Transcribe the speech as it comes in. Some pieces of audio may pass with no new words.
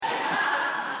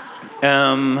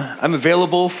I'm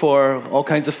available for all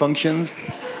kinds of functions.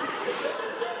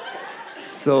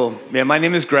 So, my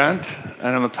name is Grant,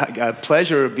 and I'm a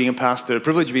pleasure of being a pastor, a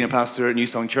privilege of being a pastor at New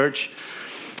Song Church.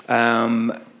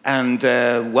 Welcome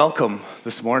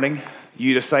this morning.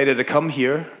 You decided to come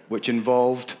here, which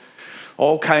involved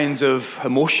all kinds of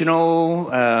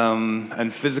emotional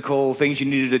and physical things you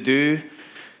needed to do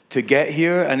to get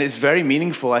here, and it's very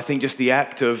meaningful. I think just the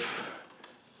act of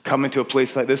coming to a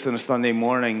place like this on a Sunday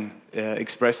morning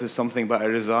expresses something about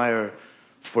a desire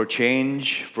for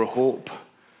change, for hope,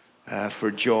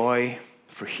 for joy,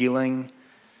 for healing.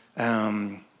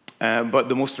 But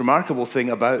the most remarkable thing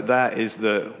about that is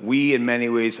that we, in many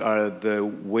ways, are the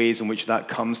ways in which that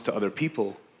comes to other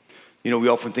people. You know, we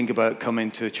often think about coming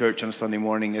to church on a Sunday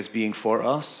morning as being for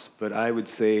us, but I would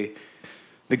say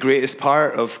the greatest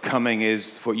part of coming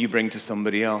is what you bring to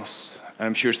somebody else.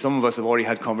 I'm sure some of us have already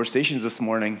had conversations this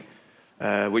morning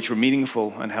which were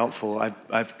meaningful and helpful.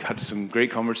 I've had some great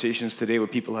conversations today where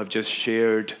people have just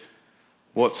shared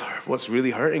what's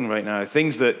really hurting right now,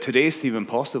 things that today seem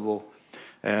impossible.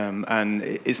 And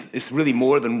it's really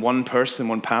more than one person,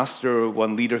 one pastor, or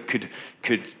one leader could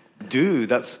do.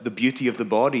 That's the beauty of the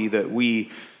body, that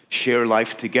we share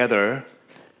life together.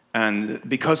 And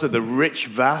because of the rich,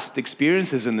 vast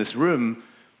experiences in this room,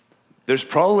 there's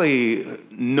probably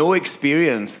no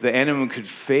experience that anyone could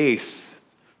face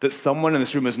that someone in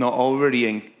this room has not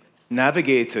already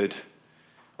navigated,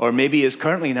 or maybe is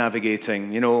currently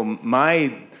navigating. You know,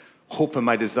 my hope and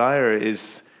my desire is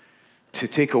to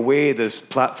take away this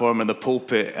platform and the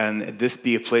pulpit and this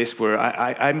be a place where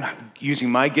I'm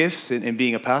using my gifts in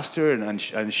being a pastor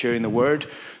and sharing the word,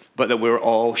 but that we're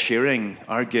all sharing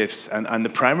our gifts. And the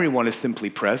primary one is simply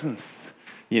presence,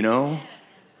 you know?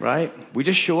 Right? We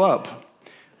just show up,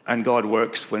 and God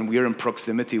works when we are in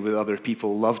proximity with other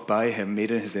people loved by Him, made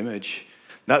in His image.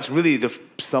 That's really the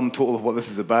sum total of what this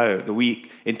is about. That we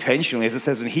intentionally, as it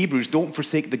says in Hebrews, don't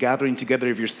forsake the gathering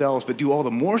together of yourselves, but do all the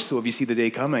more so if you see the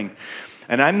day coming.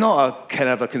 And I'm not a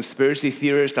kind of a conspiracy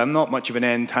theorist. I'm not much of an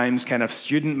end times kind of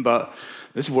student, but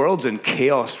this world's in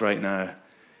chaos right now.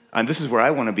 And this is where I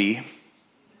want to be.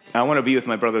 I want to be with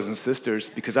my brothers and sisters,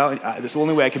 because that's the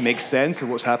only way I can make sense of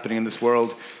what's happening in this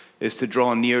world is to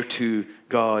draw near to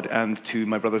God and to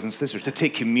my brothers and sisters, to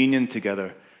take communion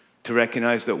together, to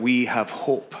recognize that we have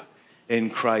hope in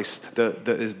Christ that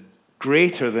is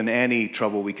greater than any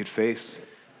trouble we could face.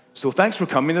 So thanks for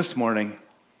coming this morning,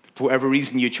 for whatever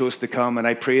reason you chose to come, and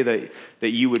I pray that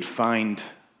you would find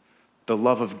the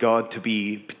love of God to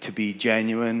be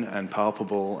genuine and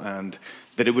palpable, and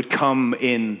that it would come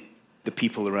in the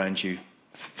people around you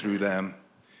through them.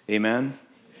 Amen?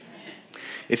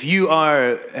 If you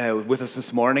are with us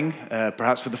this morning,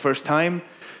 perhaps for the first time,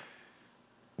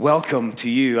 welcome to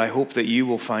you. I hope that you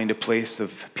will find a place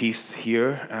of peace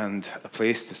here and a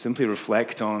place to simply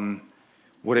reflect on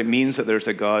what it means that there's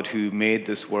a God who made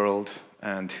this world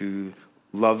and who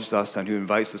loves us and who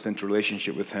invites us into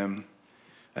relationship with Him.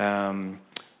 That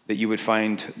you would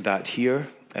find that here.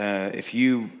 If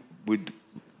you would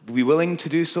be willing to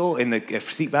do so, in the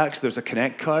seat backs, there's a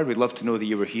Connect card. We'd love to know that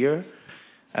you were here.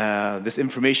 This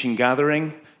information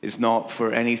gathering is not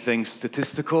for anything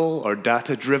statistical or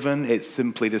data-driven. It's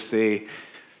simply to say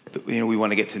that, you know, we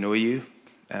want to get to know you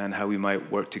and how we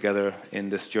might work together in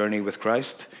this journey with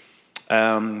Christ.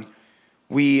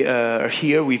 We are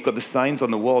here. We've got the signs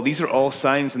on the wall. These are all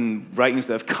signs and writings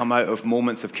that have come out of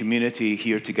moments of community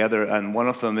here together, and one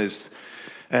of them is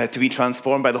to be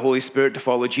transformed by the Holy Spirit, to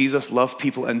follow Jesus, love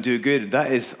people, and do good. That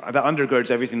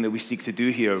undergirds everything that we seek to do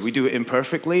here. We do it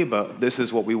imperfectly, but this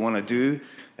is what we want to do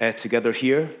together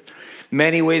here.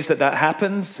 Many ways that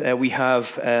happens. We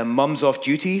have Mums Off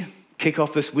Duty kick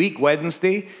off this week,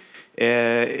 Wednesday.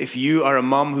 If you are a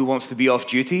mum who wants to be off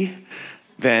duty,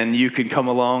 then you can come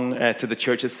along to the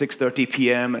church at 6:30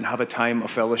 p.m. and have a time of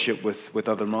fellowship with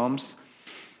other moms.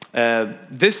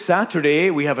 This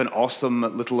Saturday, we have an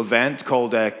awesome little event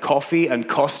called Coffee and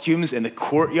Costumes in the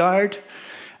Courtyard.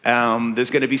 There's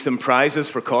going to be some prizes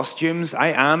for costumes. I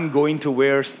am going to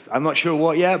wear, I'm not sure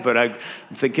what yet, but I'm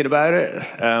thinking about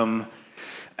it.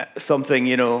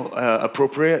 Something,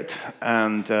 appropriate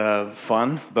and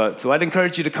fun. So I'd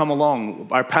encourage you to come along.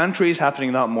 Our pantry is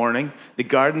happening that morning. The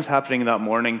garden's happening that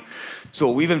morning. So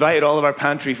we've invited all of our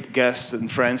pantry guests and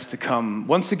friends to come.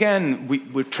 Once again,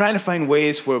 we're trying to find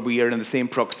ways where we are in the same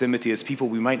proximity as people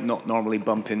we might not normally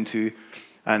bump into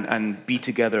and be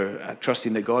together,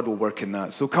 trusting that God will work in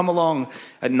that. So come along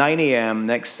at 9 a.m.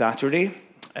 next Saturday.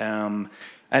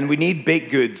 And we need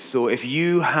baked goods. So if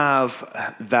you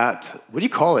have that, what do you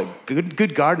call it?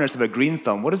 Good gardeners have a green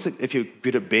thumb. What is it if you're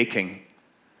good at baking?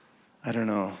 I don't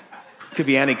know. It could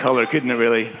be any color, couldn't it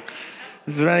really?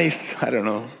 Is there any, I don't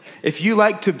know. If you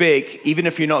like to bake, even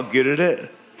if you're not good at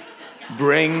it,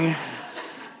 bring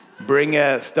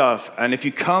stuff. And if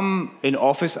you come in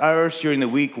office hours during the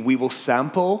week, we will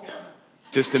sample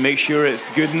just to make sure it's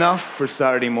good enough for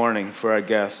Saturday morning for our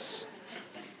guests.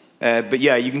 But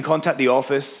yeah, you can contact the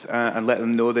office and let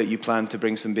them know that you plan to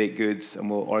bring some baked goods, and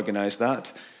we'll organize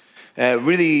that.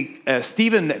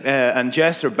 Stephen and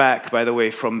Jess are back, by the way,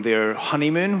 from their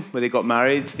honeymoon where they got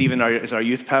married. Stephen is our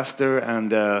youth pastor,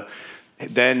 and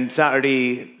then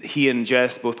Saturday, he and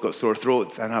Jess both got sore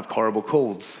throats and have horrible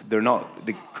colds.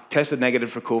 They tested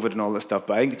negative for COVID and all that stuff,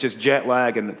 but I think it's just jet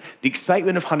lag and the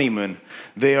excitement of honeymoon.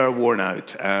 They are worn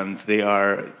out, and they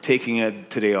are taking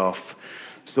today off.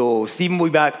 So Stephen will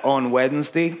be back on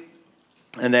Wednesday.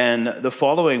 And then the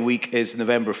following week is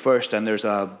November 1st, and there's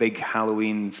a big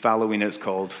Halloween it's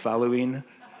called. Falloween?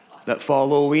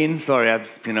 Sorry,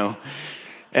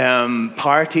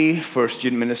 party for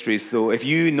student ministries. So if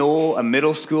you know a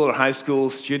middle school or high school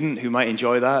student who might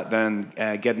enjoy that, then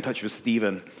get in touch with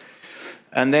Stephen.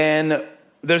 And then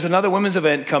there's another women's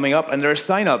event coming up, and there are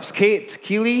sign-ups. Kate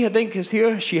Keeley, I think, is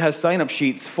here. She has sign-up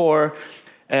sheets for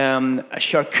a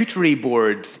charcuterie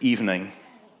board evening.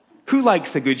 Who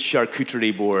likes a good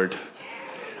charcuterie board?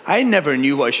 I never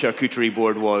knew what a charcuterie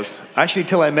board was, actually,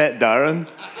 till I met Darren.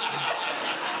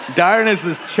 Darren is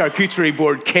the charcuterie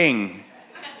board king.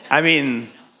 I mean,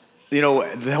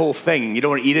 the whole thing. You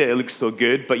don't want to eat it looks so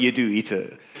good, but you do eat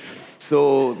it.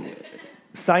 So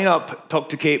sign up, talk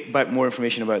to Kate about more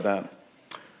information about that.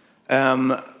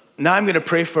 Now I'm going to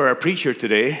pray for our preacher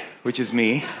today, which is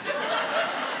me.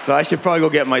 So I should probably go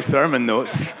get my sermon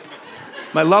notes.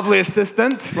 My lovely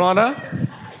assistant, Rhonda.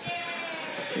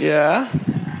 Yeah.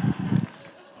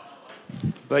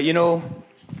 But we're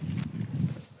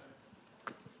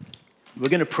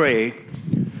going to pray.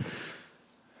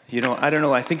 I don't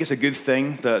know, I think it's a good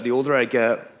thing that the older I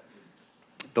get,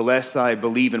 the less I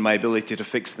believe in my ability to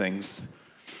fix things.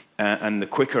 And the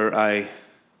quicker I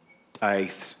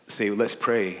say, let's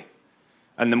pray.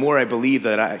 And the more I believe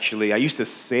that I used to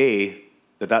say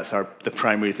that that's the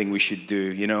primary thing we should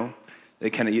do,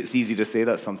 It's easy to say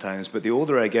that sometimes, but the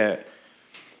older I get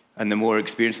and the more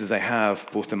experiences I have,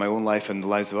 both in my own life and the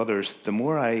lives of others, the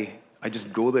more I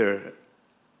just go there.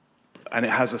 And it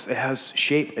has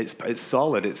shape, it's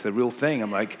solid, it's a real thing.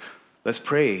 I'm like, let's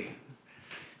pray.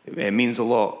 It means a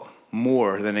lot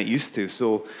more than it used to.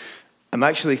 So I'm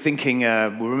actually thinking,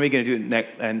 we were maybe going to do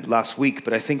it last week,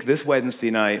 but I think this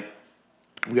Wednesday night,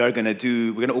 we're going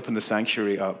to open the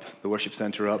sanctuary up, the worship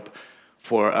center up,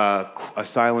 for a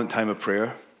silent time of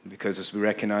prayer, because as we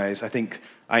recognize, I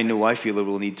feel that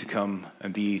we'll need to come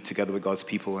and be together with God's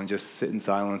people and just sit in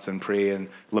silence and pray and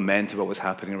lament about what's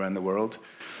happening around the world.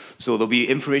 So there'll be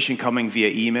information coming via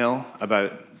email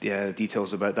about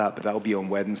details about that, but that'll be on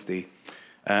Wednesday.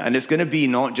 And it's going to be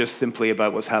not just simply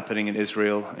about what's happening in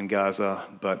Israel and Gaza,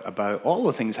 but about all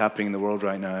the things happening in the world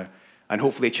right now, and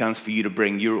hopefully a chance for you to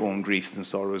bring your own griefs and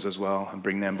sorrows as well and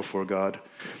bring them before God.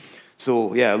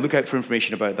 So yeah, look out for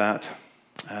information about that.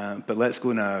 But let's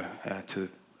go now to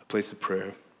a place of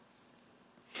prayer.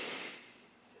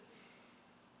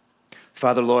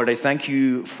 Father, Lord, I thank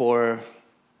you for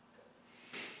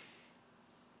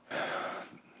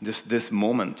this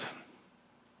moment.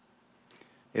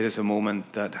 It is a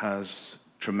moment that has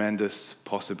tremendous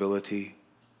possibility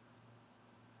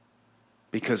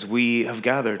because we have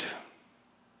gathered,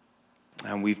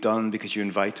 and we've done because you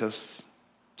invite us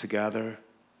to gather.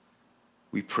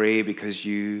 We pray because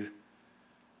you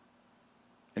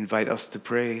invite us to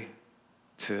pray,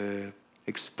 to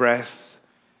express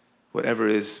whatever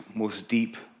is most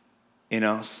deep in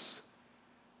us,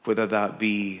 whether that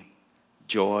be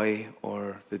joy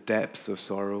or the depths of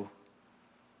sorrow.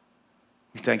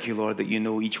 We thank you, Lord, that you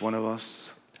know each one of us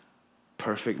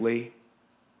perfectly,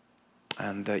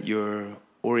 and that your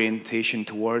orientation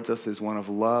towards us is one of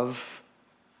love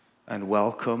and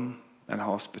welcome and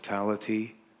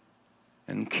hospitality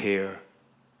and care.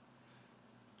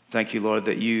 Thank you, Lord,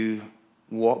 that you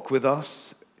walk with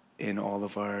us in all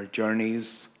of our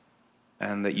journeys,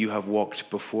 and that you have walked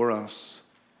before us.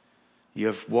 You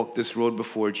have walked this road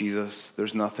before, Jesus.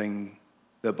 There's nothing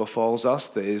that befalls us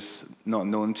that is not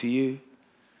known to you.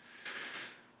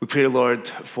 We pray, Lord,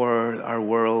 for our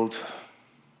world.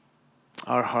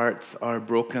 Our hearts are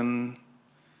broken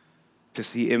to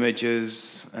see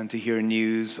images and to hear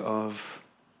news of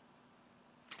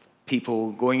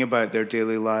people going about their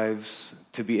daily lives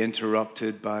to be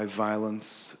interrupted by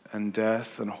violence and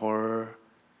death and horror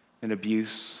and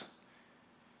abuse.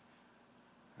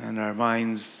 And our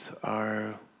minds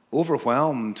are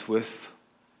overwhelmed with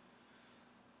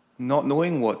not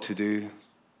knowing what to do.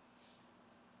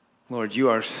 Lord, you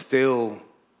are still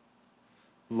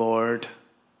Lord.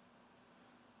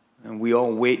 And we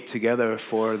all wait together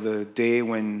for the day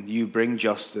when you bring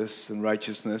justice and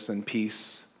righteousness and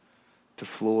peace to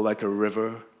flow like a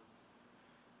river,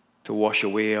 to wash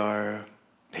away our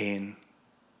pain.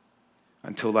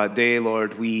 Until that day,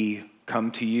 Lord, we come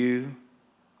to you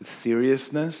with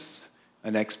seriousness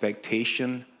and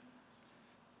expectation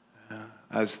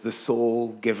as the sole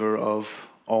giver of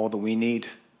all that we need.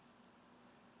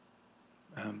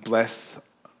 Bless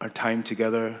our time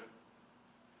together.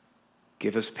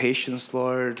 Give us patience,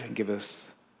 Lord, and give us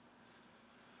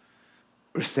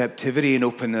receptivity and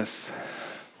openness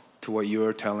to what you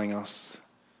are telling us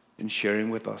and sharing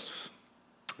with us.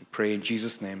 We pray in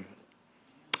Jesus' name.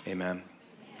 Amen.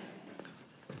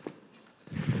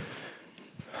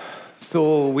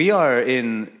 So we are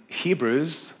in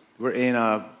Hebrews. We're in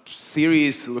a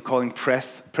series we're calling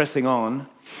Pressing On.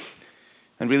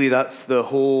 And really that's the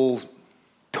whole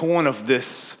tone of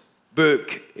this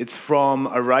book. It's from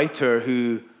a writer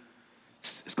who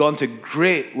has gone to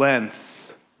great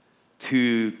lengths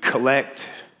to collect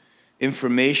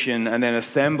information and then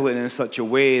assemble it in such a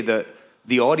way that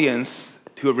the audience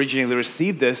who originally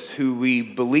received this, who we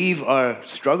believe are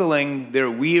struggling,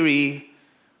 they're weary,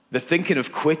 they're thinking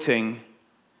of quitting,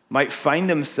 might find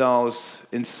themselves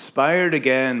inspired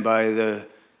again by the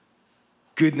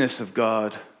goodness of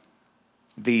God,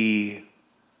 the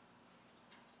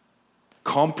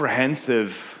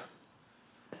comprehensive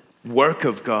work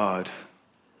of God.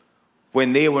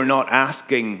 When they were not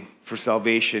asking for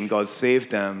salvation, God saved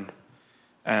them.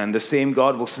 And the same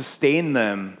God will sustain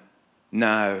them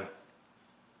now.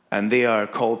 And they are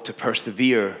called to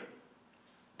persevere,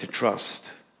 to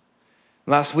trust.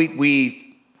 Last week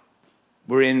we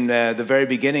were in the very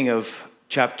beginning of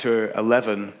chapter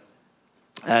 11.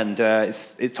 And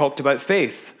it talked about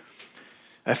faith.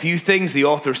 A few things the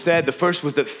author said. The first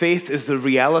was that faith is the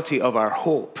reality of our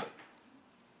hope.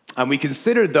 And we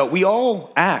considered that we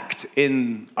all act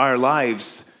in our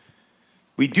lives.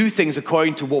 We do things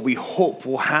according to what we hope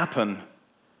will happen,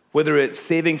 whether it's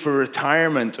saving for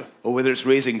retirement or whether it's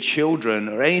raising children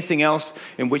or anything else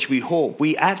in which we hope.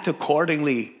 We act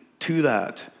accordingly to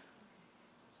that.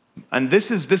 And this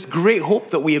is this great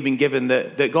hope that we have been given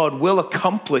that God will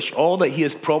accomplish all that he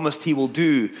has promised he will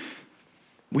do.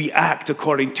 We act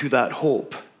according to that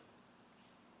hope.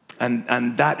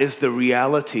 And that is the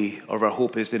reality of our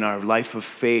hope, is in our life of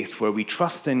faith, where we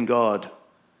trust in God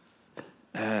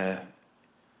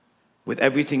with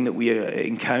everything that we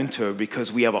encounter,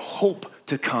 because we have a hope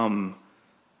to come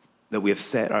that we have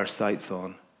set our sights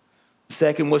on. The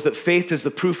second was that faith is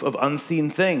the proof of unseen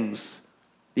things.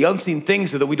 The unseen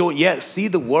things are that we don't yet see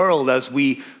the world as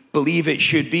we believe it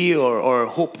should be or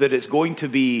hope that it's going to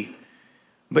be,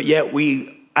 but yet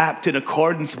we act in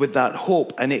accordance with that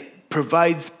hope, and it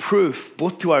provides proof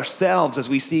both to ourselves as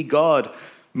we see God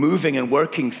moving and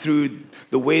working through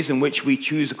the ways in which we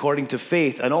choose according to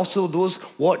faith, and also those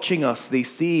watching us, they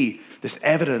see this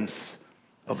evidence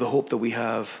of the hope that we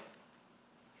have.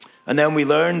 And then we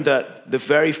learned that the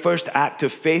very first act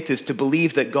of faith is to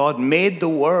believe that God made the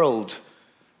world.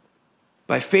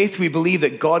 By faith we believe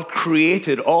that God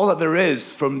created all that there is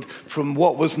from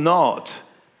what was not.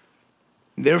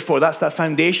 Therefore, that's that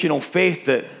foundational faith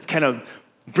that kind of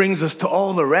brings us to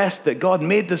all the rest, that God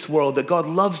made this world, that God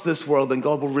loves this world, and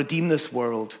God will redeem this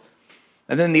world.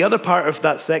 And then the other part of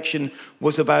that section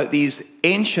was about these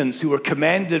ancients who were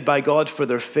commended by God for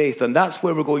their faith. And that's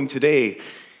where we're going today,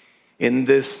 in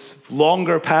this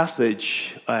longer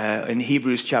passage in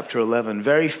Hebrews chapter 11,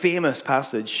 very famous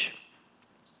passage.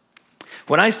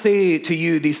 When I say to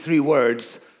you these three words,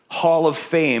 Hall of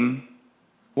Fame,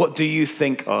 what do you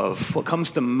think of? What comes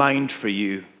to mind for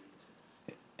you?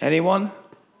 Anyone?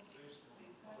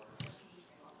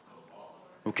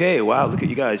 Okay, wow, look at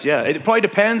you guys. Yeah, it probably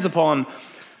depends upon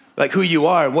like who you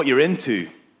are, what you're into.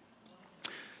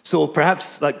 So perhaps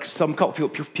like some couple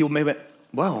people maybe,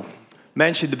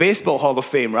 mentioned the Baseball Hall of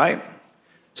Fame, right?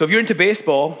 So if you're into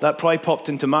baseball, that probably popped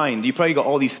into mind. You probably got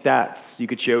all these stats you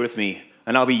could share with me.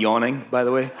 And I'll be yawning, by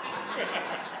the way.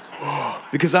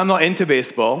 Because I'm not into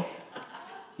baseball.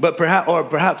 But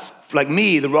perhaps, like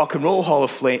me, the Rock and Roll Hall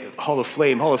of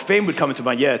Fame would come into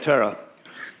mind. Yeah, Tara.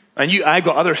 And I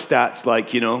got other stats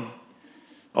like,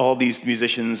 all these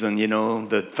musicians and,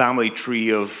 the family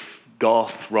tree of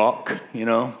goth rock,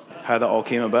 how that all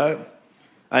came about.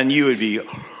 And you would be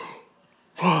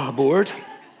bored.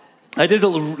 I did a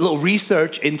little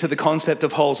research into the concept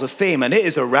of halls of fame, and it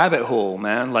is a rabbit hole,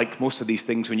 man, like most of these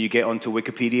things when you get onto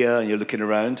Wikipedia and you're looking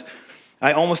around.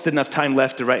 I almost didn't have time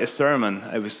left to write a sermon.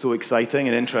 It was so exciting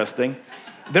and interesting.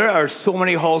 There are so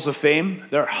many halls of fame.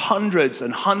 There are hundreds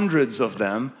and hundreds of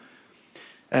them.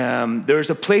 There's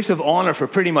a place of honor for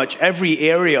pretty much every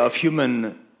area of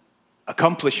human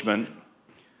accomplishment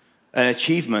and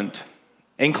achievement,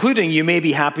 including, you may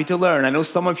be happy to learn, I know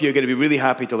some of you are going to be really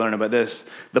happy to learn about this,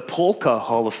 the Polka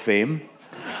Hall of Fame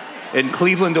in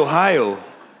Cleveland, Ohio.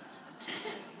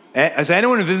 Has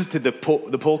anyone visited the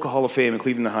Polka Hall of Fame in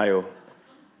Cleveland, Ohio?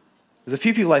 There's a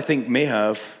few people I think may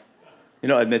have. You're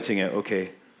not admitting it,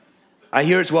 okay. I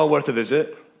hear it's well worth a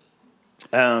visit.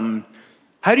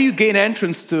 How do you gain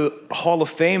entrance to a Hall of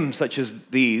Fame such as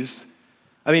these?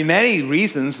 I mean, many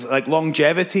reasons, like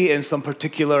longevity in some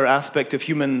particular aspect of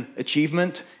human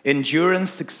achievement,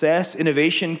 endurance, success,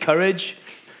 innovation, courage,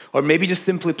 or maybe just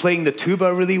simply playing the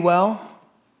tuba really well,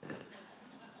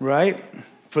 right?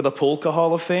 For the Polka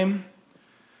Hall of Fame.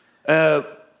 The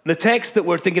text that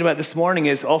we're thinking about this morning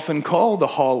is often called the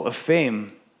Hall of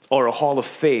Fame or a Hall of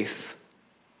Faith.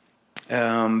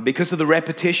 Because of the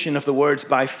repetition of the words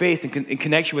by faith in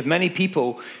connection with many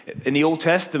people in the Old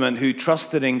Testament who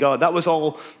trusted in God. That was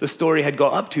all the story had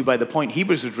got up to by the point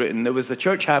Hebrews was written. There was the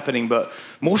church happening, but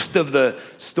most of the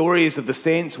stories of the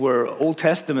saints were Old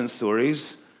Testament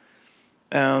stories.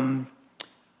 And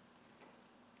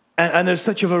there's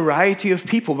such a variety of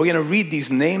people. We're going to read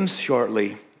these names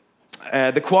shortly.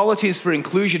 The qualities for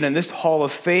inclusion in this Hall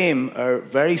of Fame are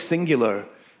very singular,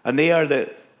 and they are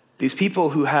that these people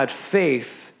who had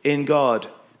faith in God,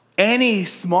 any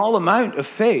small amount of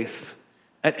faith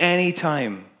at any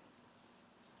time.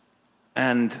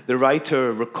 And the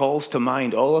writer recalls to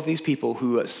mind all of these people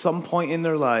who at some point in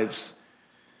their lives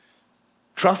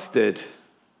trusted,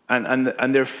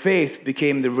 and their faith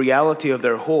became the reality of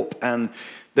their hope, and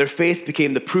their faith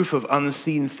became the proof of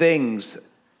unseen things.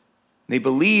 They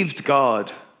believed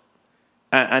God.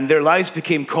 And their lives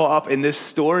became caught up in this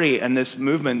story and this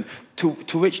movement to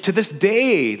which, to this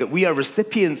day, that we are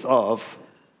recipients of,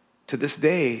 to this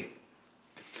day.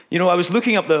 You know, I was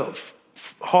looking up the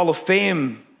Hall of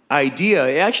Fame idea.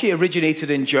 It actually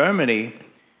originated in Germany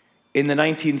in the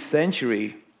 19th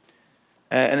century.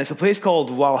 And it's a place called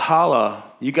Valhalla.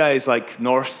 You guys, like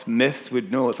Norse myths,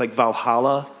 would know it's like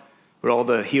Valhalla, where all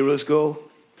the heroes go.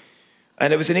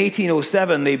 And it was in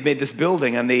 1807 they made this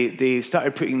building, and they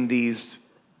started putting these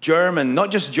German,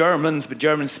 not just Germans, but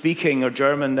German-speaking or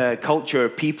German culture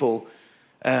people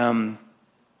who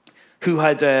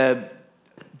had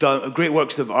done great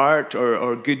works of art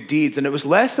or good deeds. And it was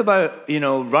less about,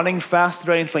 running fast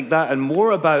or anything like that, and more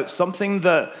about something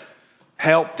that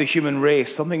helped the human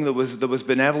race, something that was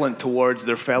benevolent towards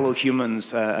their fellow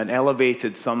humans and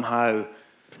elevated somehow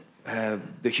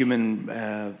the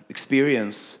human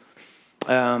experience.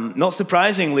 Not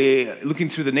surprisingly, looking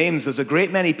through the names, there's a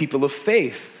great many people of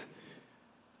faith.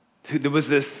 There was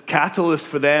this catalyst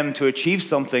for them to achieve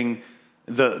something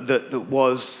that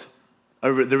was,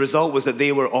 the result was that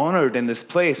they were honored in this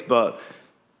place. But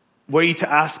were you to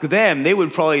ask them, they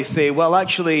would probably say, well,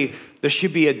 actually, there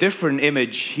should be a different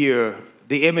image here,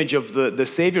 the image of the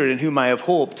Savior in whom I have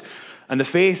hoped, and the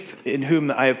faith in whom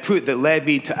I have put that led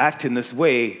me to act in this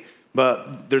way.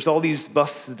 But there's all these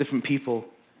busts of different people.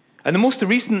 And the most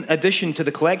recent addition to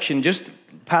the collection, just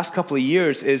past couple of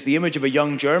years, is the image of a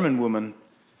young German woman.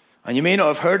 And you may not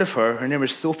have heard of her. Her name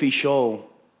is Sophie Scholl.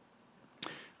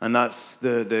 And that's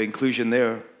the inclusion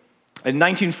there. In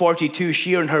 1942,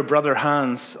 she and her brother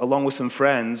Hans, along with some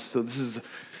friends, so this is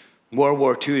World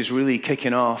War II is really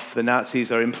kicking off. The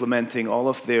Nazis are implementing all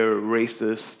of their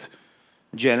racist,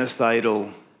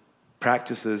 genocidal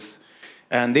practices.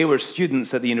 And they were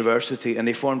students at the university, and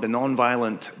they formed a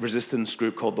nonviolent resistance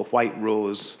group called the White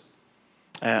Rose.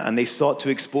 And they sought to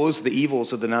expose the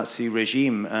evils of the Nazi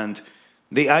regime. And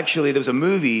there was a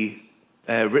movie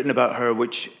written about her,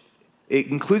 which it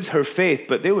includes her faith,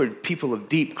 but they were people of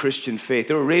deep Christian faith.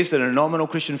 They were raised in a nominal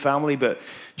Christian family, but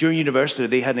during university,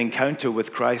 they had an encounter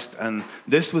with Christ, and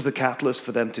this was the catalyst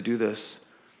for them to do this.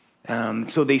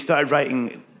 So they started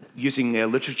writing, using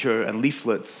literature and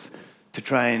leaflets to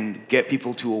try and get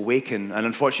people to awaken. And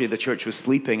unfortunately, the church was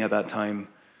sleeping at that time.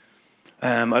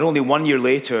 And only 1 year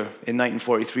later, in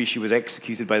 1943, she was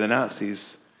executed by the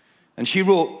Nazis. And she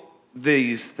wrote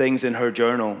these things in her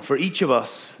journal. For each of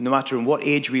us, no matter in what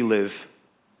age we live,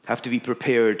 have to be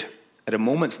prepared at a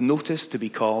moment's notice to be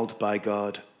called by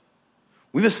God.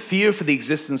 We must fear for the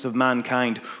existence of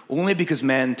mankind only because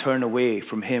men turn away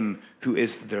from him who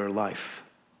is their life.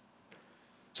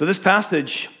 So this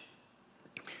passage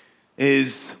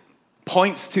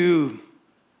points to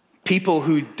people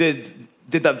who did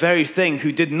that very thing,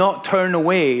 who did not turn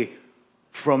away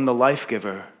from the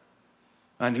life-giver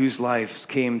and whose lives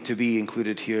came to be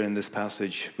included here in this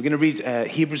passage. We're going to read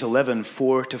Hebrews 11,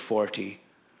 4 to 40.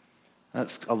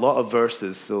 That's a lot of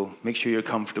verses, so make sure you're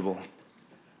comfortable.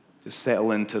 Just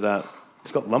settle into that.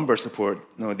 It's got lumbar support.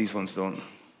 No, these ones don't.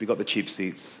 We got the cheap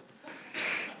seats.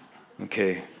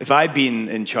 Okay. If I'd been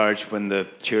in charge when the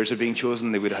chairs are being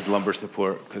chosen, they would have had lumbar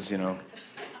support, because,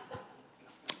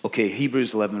 Okay,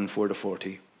 Hebrews 11,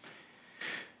 4-40.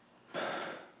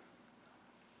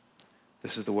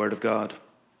 This is the word of God.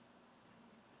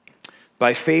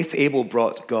 By faith, Abel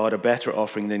brought God a better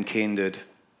offering than Cain did.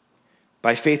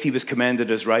 By faith, he was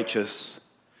commended as righteous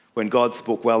when God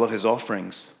spoke well of his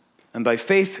offerings. And by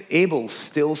faith, Abel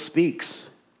still speaks,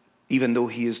 even though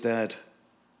he is dead.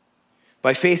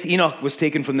 By faith, Enoch was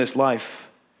taken from this life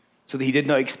so that he did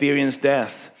not experience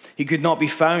death. He could not be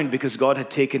found because God had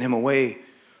taken him away.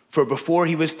 For before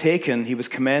he was taken, he was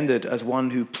commended as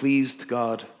one who pleased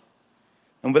God.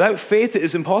 And without faith, it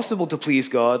is impossible to please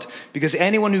God, because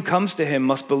anyone who comes to him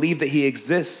must believe that he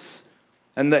exists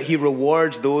and that he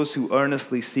rewards those who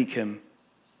earnestly seek him.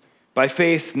 By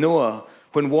faith, Noah,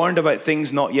 when warned about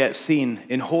things not yet seen,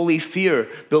 in holy fear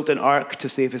built an ark to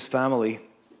save his family.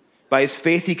 By his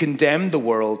faith, he condemned the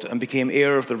world and became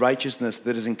heir of the righteousness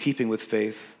that is in keeping with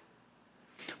faith.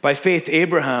 By faith,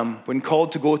 Abraham, when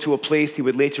called to go to a place he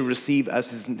would later receive as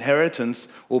his inheritance,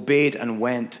 obeyed and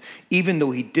went, even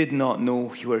though he did not know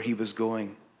where he was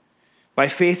going. By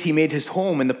faith, he made his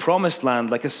home in the promised land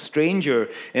like a stranger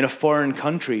in a foreign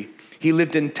country. He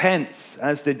lived in tents,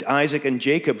 as did Isaac and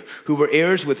Jacob, who were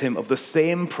heirs with him of the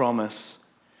same promise.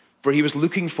 For he was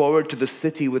looking forward to the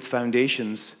city with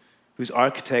foundations, whose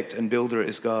architect and builder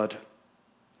is God.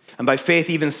 And by faith,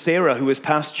 even Sarah, who was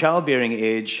past childbearing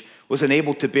age, was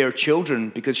unable to bear children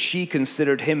because she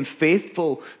considered him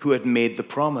faithful who had made the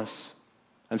promise.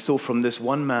 And so from this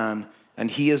one man, and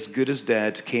he as good as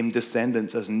dead, came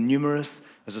descendants as numerous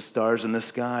as the stars in the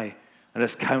sky and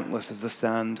as countless as the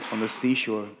sand on the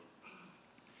seashore.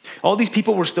 All these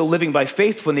people were still living by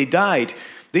faith when they died.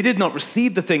 They did not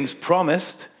receive the things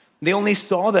promised. They only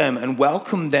saw them and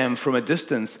welcomed them from a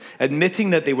distance, admitting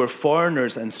that they were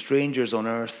foreigners and strangers on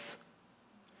earth.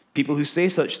 People who say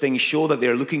such things show that they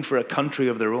are looking for a country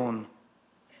of their own.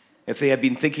 If they had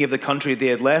been thinking of the country they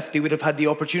had left, they would have had the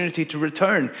opportunity to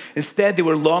return. Instead, they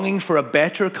were longing for a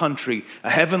better country, a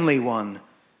heavenly one.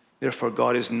 Therefore,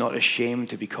 God is not ashamed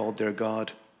to be called their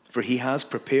God, for he has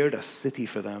prepared a city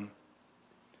for them.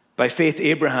 By faith,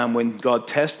 Abraham, when God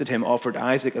tested him, offered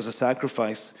Isaac as a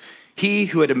sacrifice. He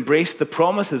who had embraced the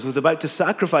promises was about to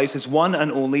sacrifice his one and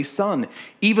only son,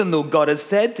 even though God had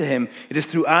said to him, "It is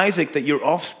through Isaac that your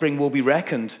offspring will be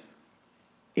reckoned."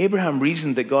 Abraham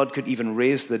reasoned that God could even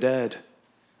raise the dead.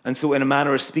 And so in a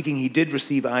manner of speaking, he did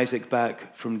receive Isaac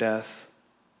back from death.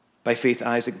 By faith,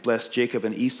 Isaac blessed Jacob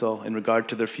and Esau in regard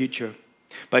to their future.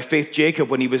 By faith, Jacob,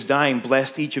 when he was dying,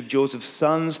 blessed each of Joseph's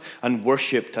sons and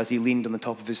worshipped as he leaned on the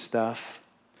top of his staff.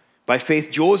 By faith,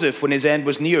 Joseph, when his end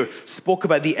was near, spoke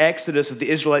about the exodus of the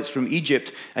Israelites from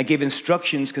Egypt and gave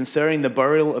instructions concerning the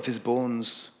burial of his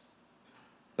bones.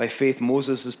 By faith,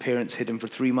 Moses' parents hid him for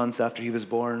 3 months after he was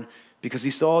born because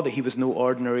he saw that he was no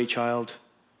ordinary child,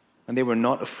 and they were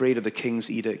not afraid of the king's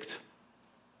edict.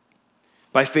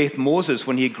 By faith, Moses,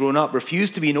 when he had grown up,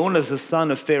 refused to be known as the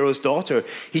son of Pharaoh's daughter.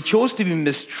 He chose to be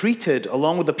mistreated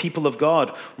along with the people of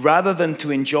God rather than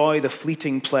to enjoy the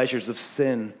fleeting pleasures of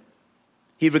sin.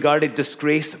 He regarded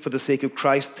disgrace for the sake of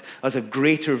Christ as of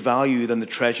greater value than the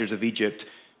treasures of Egypt,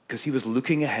 because he was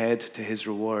looking ahead to his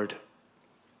reward.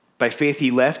 By faith, he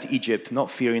left Egypt,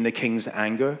 not fearing the king's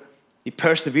anger. He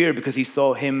persevered because he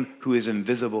saw him who is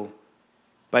invisible.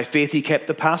 By faith, he kept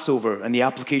the Passover and the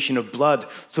application of blood,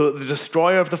 so that the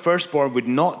destroyer of the firstborn would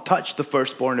not touch the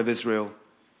firstborn of Israel.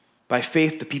 By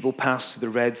faith, the people passed through the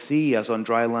Red Sea as on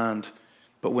dry land,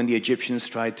 but when the Egyptians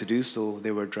tried to do so,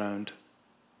 they were drowned.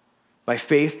 By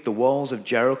faith, the walls of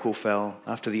Jericho fell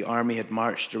after the army had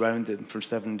marched around them for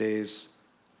 7 days.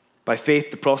 By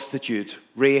faith, the prostitute,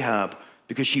 Rahab,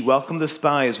 because she welcomed the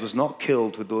spies, was not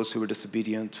killed with those who were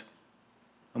disobedient.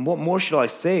 And what more shall I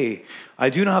say? I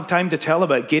do not have time to tell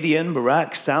about Gideon,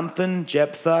 Barak, Samson,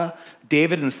 Jephthah,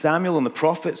 David, and Samuel, and the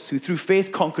prophets, who through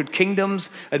faith conquered kingdoms,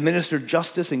 administered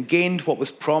justice, and gained what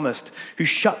was promised, who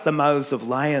shut the mouths of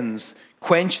lions,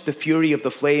 quenched the fury of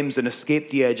the flames, and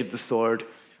escaped the edge of the sword,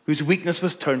 whose weakness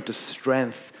was turned to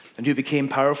strength, and who became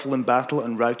powerful in battle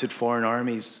and routed foreign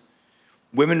armies.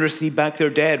 Women received back their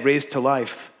dead, raised to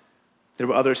life. There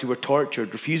were others who were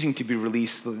tortured, refusing to be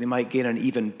released so that they might gain an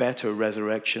even better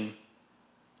resurrection.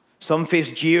 Some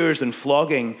faced jeers and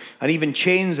flogging, and even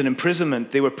chains and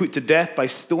imprisonment. They were put to death by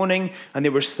stoning, and they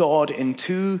were sawed in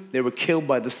two. They were killed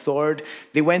by the sword.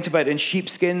 They went about in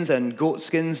sheepskins and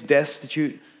goatskins,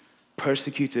 destitute,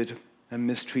 persecuted, and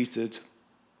mistreated.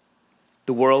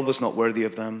 The world was not worthy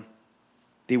of them.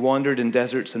 They wandered in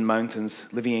deserts and mountains,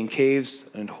 living in caves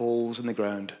and holes in the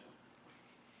ground.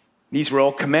 These were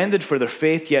all commended for their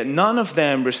faith, yet none of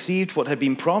them received what had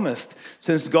been promised,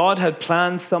 since God had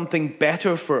planned something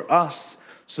better for us,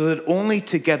 so that only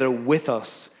together with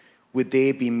us would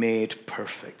they be made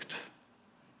perfect.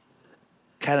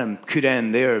 Kind of could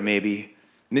end there, maybe.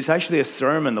 And it's actually a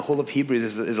sermon. The whole of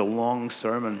Hebrews is a long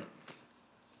sermon.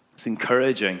 It's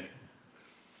encouraging.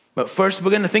 But first,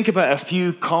 we're going to think about a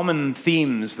few common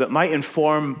themes that might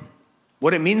inform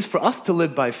what it means for us to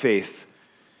live by faith.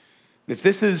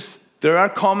 There are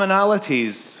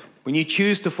commonalities when you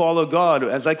choose to follow God.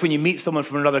 It's like when you meet someone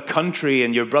from another country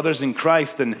and you're brothers in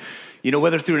Christ, and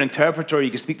whether through an interpreter or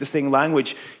you can speak the same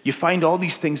language, you find all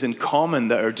these things in common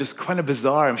that are just kind of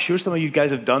bizarre. I'm sure some of you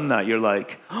guys have done that. You're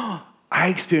like, oh, I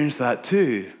experienced that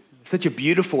too. Such a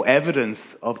beautiful evidence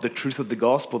of the truth of the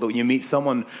gospel that when you meet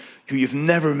someone who you've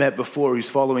never met before who's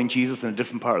following Jesus in a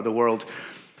different part of the world,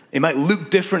 it might look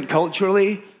different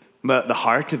culturally, but the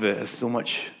heart of it is so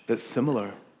much that's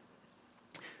similar.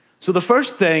 So the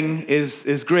first thing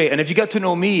is great. And if you got to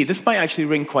know me, this might actually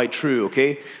ring quite true,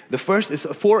 okay? The first is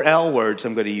 4 L words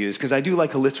I'm going to use because I do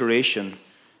like alliteration.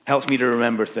 Helps me to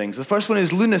remember things. The first one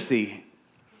is lunacy,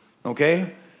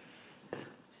 okay?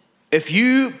 If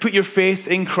you put your faith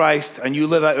in Christ and you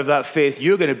live out of that faith,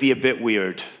 you're going to be a bit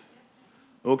weird,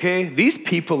 okay? These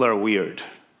people are weird,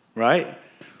 right?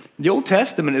 The Old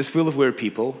Testament is full of weird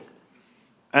people.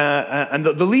 And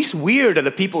the least weird are the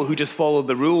people who just followed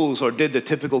the rules or did the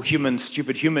typical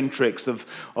stupid human tricks of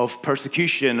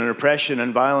persecution and oppression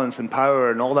and violence and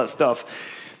power and all that stuff.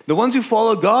 The ones who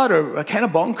follow God are kind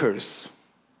of bonkers.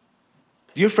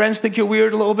 Do your friends think you're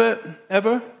weird a little bit,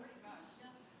 ever?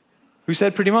 Who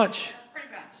said pretty much? Pretty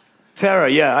much. Tara,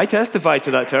 yeah, I testify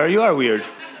to that, Tara. You are weird.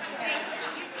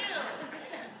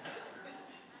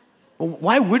 Well,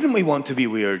 why wouldn't we want to be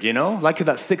weird, Like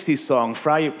that 60s song,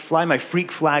 Fly My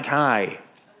Freak Flag High.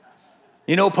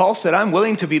 Paul said, I'm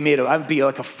willing to I'd be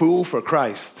like a fool for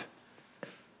Christ.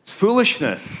 It's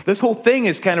foolishness. This whole thing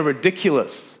is kind of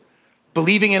ridiculous.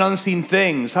 Believing in unseen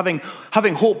things, having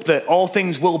hope that all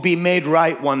things will be made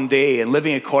right one day and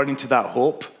living according to that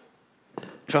hope.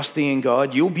 Trusting in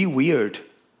God, you'll be weird.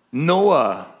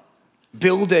 Noah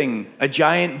building a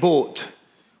giant boat,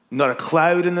 not a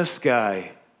cloud in the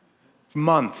sky,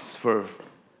 months for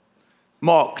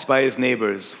mocked by his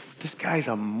neighbors. This guy's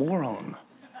a moron.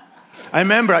 I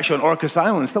remember actually on Orcas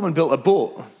Island, someone built a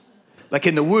boat, like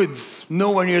in the woods,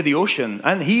 nowhere near the ocean,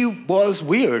 and he was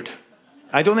weird.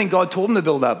 I don't think God told him to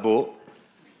build that boat.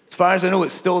 As far as I know,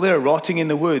 it's still there, rotting in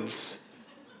the woods.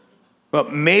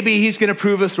 But maybe he's going to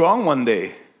prove us wrong one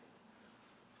day.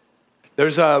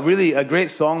 There's a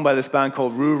great song by this band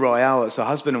called Rue Royale. It's a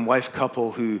husband and wife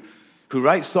couple who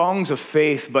write songs of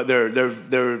faith, but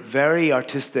they're very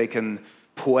artistic and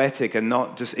poetic and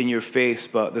not just in your face.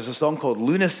 But there's a song called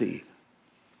Lunacy.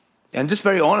 And just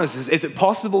very honest, is it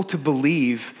possible to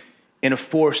believe in a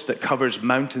force that covers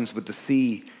mountains with the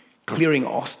sea, clearing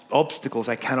obstacles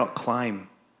I cannot climb?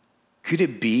 Could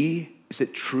it be? Is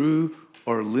it true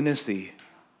or lunacy?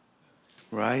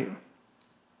 Right?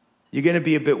 You're going to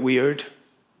be a bit weird.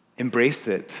 Embrace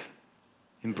it.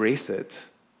 Embrace it.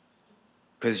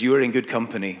 Because you're in good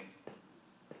company.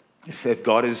 If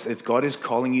God is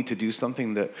calling you to do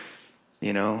something that,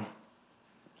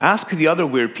 ask the other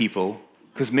weird people,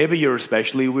 because maybe you're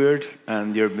especially weird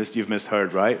and you've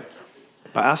misheard, right?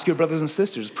 But ask your brothers and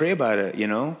sisters, pray about it,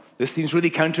 This seems really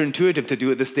counterintuitive to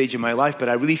do at this stage in my life, but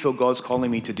I really feel God's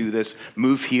calling me to do this.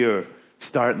 Move here.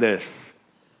 Start this.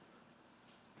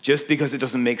 Just because it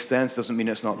doesn't make sense doesn't mean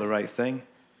it's not the right thing.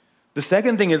 The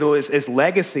second thing, though, is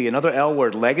legacy, another L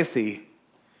word, legacy.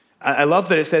 I love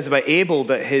that it says about Abel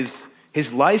that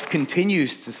his life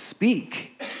continues to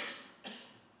speak.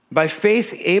 By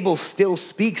faith, Abel still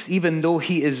speaks even though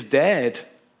he is dead.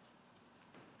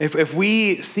 If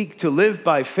we seek to live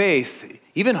by faith,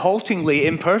 even haltingly,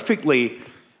 imperfectly,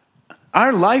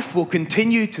 our life will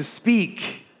continue to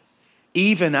speak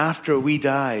even after we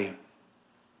die.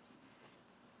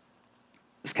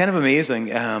 It's kind of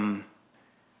amazing.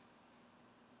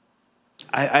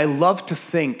 I love to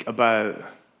think about,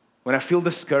 when I feel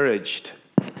discouraged,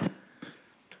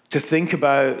 to think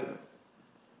about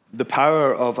the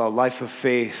power of a life of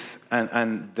faith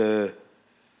and the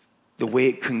way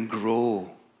it can grow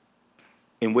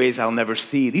in ways I'll never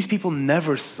see. These people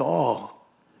never saw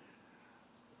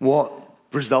what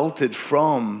resulted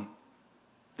from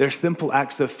their simple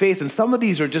acts of faith. And some of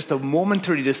these are just a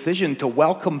momentary decision to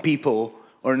welcome people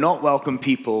or not welcome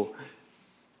people.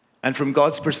 And from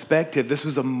God's perspective, this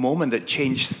was a moment that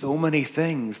changed so many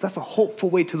things. That's a hopeful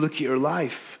way to look at your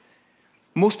life.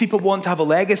 Most people want to have a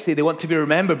legacy. They want to be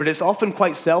remembered, but it's often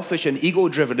quite selfish and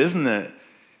ego-driven, isn't it?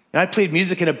 And I played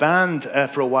music in a band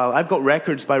for a while. I've got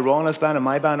records by Rana's band and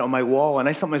my band on my wall, and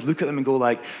I sometimes look at them and go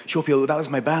like, Shopie, that was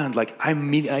my band. Like, I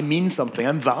mean something.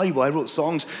 I'm valuable. I wrote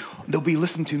songs. They'll be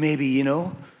listened to maybe, you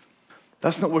know?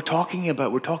 That's not what we're talking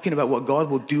about. We're talking about what God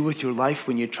will do with your life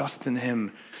when you trust in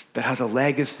him that has a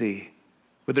legacy.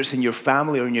 Whether it's in your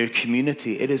family or in your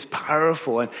community, it is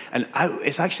powerful. And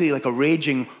it's actually like a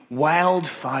raging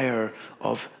wildfire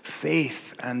of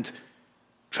faith and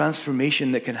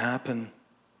transformation that can happen.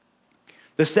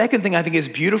 The second thing I think is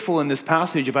beautiful in this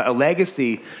passage about a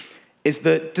legacy is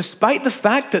that despite the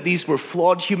fact that these were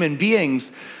flawed human beings,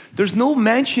 there's no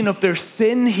mention of their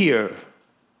sin here.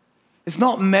 It's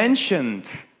not mentioned.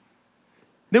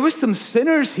 There were some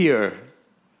sinners here.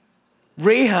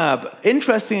 Rahab,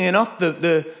 interestingly enough,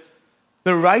 the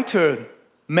writer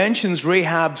mentions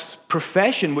Rahab's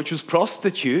profession, which was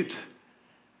prostitute.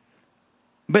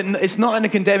 But it's not in a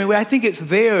condemning way. I think it's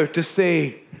there to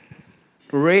say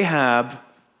Rahab,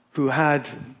 who had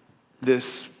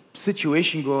this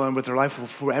situation going on with her life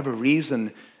for whatever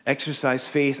reason, exercised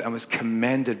faith and was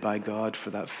commended by God for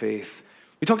that faith.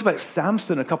 We talked about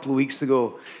Samson a couple of weeks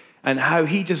ago and how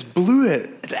he just blew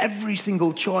it at every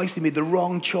single choice. He made the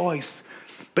wrong choice.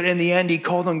 But in the end, he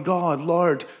called on God,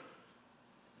 Lord,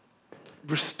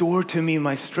 restore to me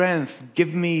my strength.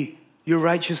 Give me your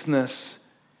righteousness.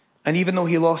 And even though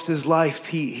he lost his life,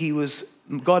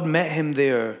 God met him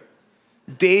there.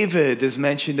 David is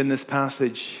mentioned in this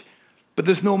passage, but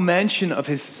there's no mention of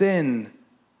his sin.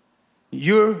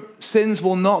 Your sins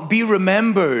will not be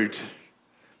remembered,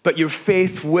 but your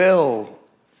faith will.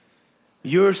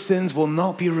 Your sins will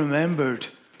not be remembered,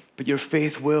 but your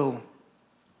faith will.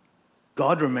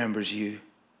 God remembers you.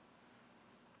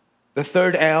 The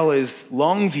third L is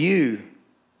long view.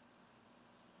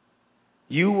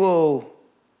 You will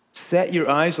set your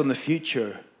eyes on the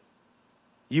future.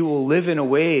 You will live in a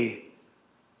way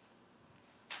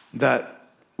that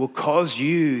will cause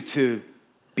you to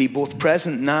be both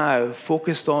present now,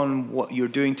 focused on what you're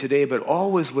doing today, but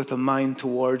always with a mind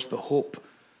towards the hope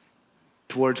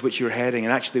towards which you're heading.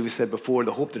 And actually, we said before,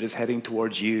 the hope that is heading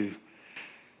towards you.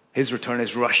 His return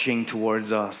is rushing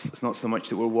towards us. It's not so much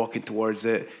that we're walking towards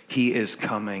it. He is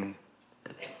coming.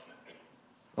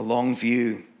 A long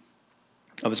view.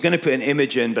 I was going to put an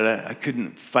image in, but I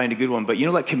couldn't find a good one. But you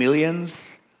know, like chameleons?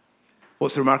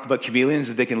 What's remarkable about chameleons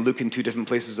is they can look in two different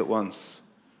places at once,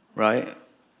 right?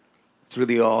 It's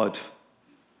really odd.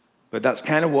 But that's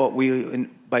kind of what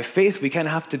by faith, we kind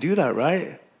of have to do that,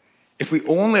 right? If we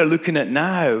only are looking at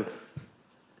now,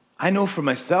 I know for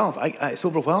myself, it's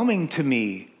overwhelming to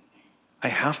me. I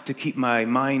have to keep my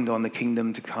mind on the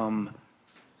kingdom to come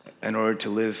in order to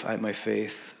live out my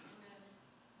faith.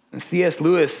 And C.S.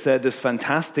 Lewis said this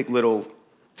fantastic little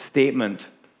statement.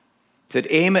 He said,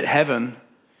 aim at heaven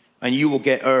and you will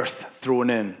get earth thrown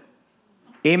in.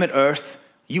 Aim at earth,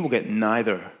 you will get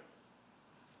neither.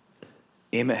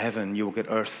 Aim at heaven, you will get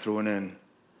earth thrown in.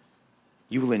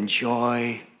 You will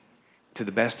enjoy to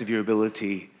the best of your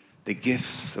ability the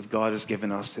gifts of God has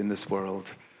given us in this world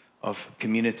of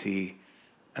community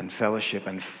and fellowship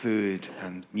and food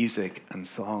and music and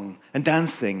song and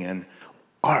dancing and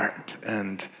art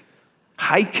and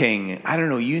hiking. I don't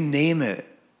know, you name it.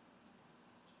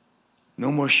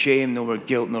 No more shame, no more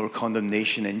guilt, no more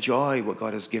condemnation. Enjoy what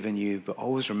God has given you, but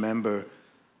always remember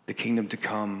the kingdom to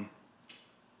come.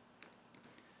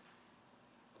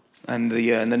 And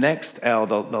the next L,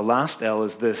 the last L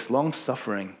is this,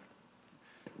 long-suffering.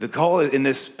 The call in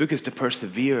this book is to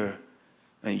persevere,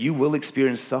 and you will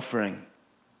experience suffering.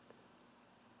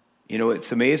 You know,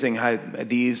 it's amazing how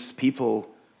these people,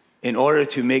 in order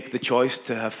to make the choice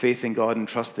to have faith in God and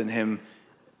trust in Him,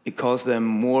 it caused them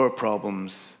more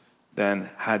problems than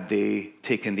had they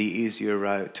taken the easier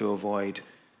route to avoid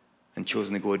and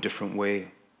chosen to go a different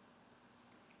way.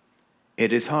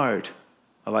 It is hard.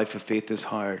 A life of faith is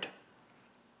hard.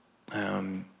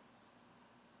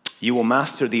 You will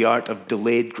master the art of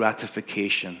delayed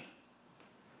gratification.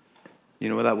 You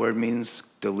know what that word means?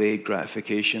 Delayed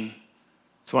gratification.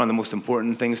 It's one of the most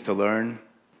important things to learn.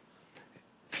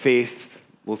 Faith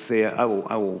will say, I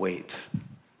will wait,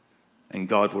 and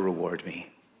God will reward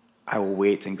me. I will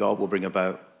wait, and God will bring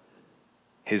about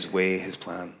His way, His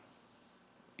plan.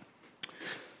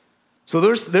 So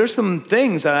there's some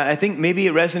things, I think maybe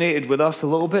it resonated with us a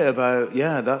little bit about,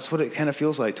 that's what it kind of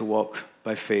feels like to walk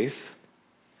by faith.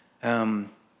 And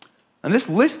this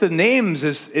list of names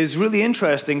is really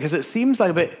interesting because it seems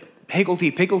like a bit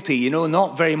higgledy-piggledy, you know,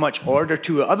 not very much order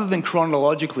to it, other than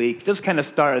chronologically. It does kind of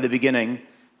start at the beginning.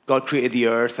 God created the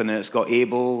earth, and then it's got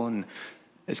Abel, and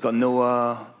It's got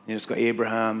Noah, it's got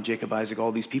Abraham, Jacob, Isaac,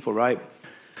 all these people, right?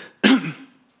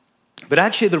 But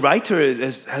actually, the writer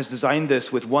has designed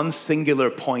this with one singular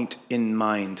point in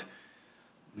mind,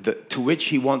 to which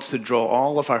he wants to draw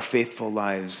all of our faithful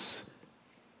lives.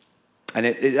 And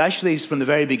it actually is from the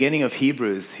very beginning of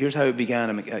Hebrews. Here's how it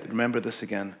began. I remember this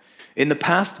again. In the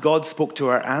past, God spoke to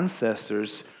our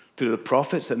ancestors through the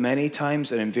prophets at many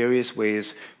times and in various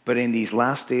ways, but in these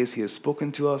last days, he has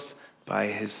spoken to us by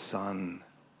his Son.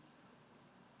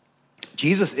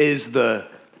 Jesus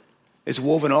is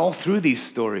woven all through these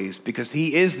stories because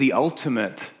he is the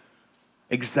ultimate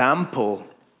example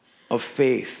of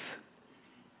faith.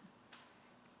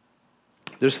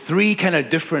 There's three kind of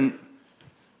different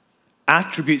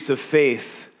attributes of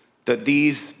faith that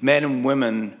these men and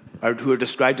women who are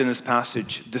described in this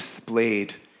passage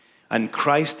displayed, and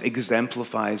Christ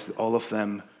exemplifies all of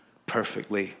them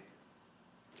perfectly.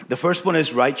 The first one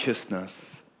is righteousness.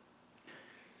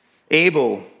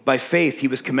 Abel, by faith, he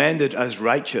was commended as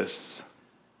righteous.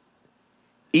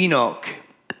 Enoch,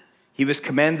 he was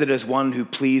commended as one who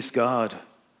pleased God.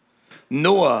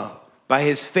 Noah, by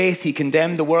his faith, he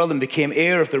condemned the world and became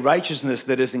heir of the righteousness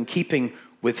that is in keeping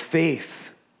with faith.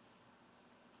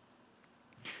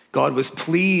 God was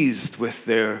pleased with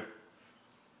their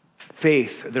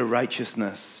faith, their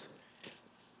righteousness.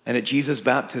 And at Jesus'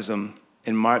 baptism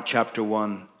in Mark chapter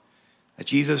 1, as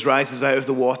Jesus rises out of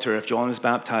the water, if John has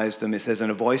baptized him, it says,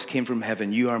 and a voice came from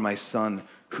heaven, you are my son,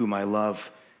 whom I love.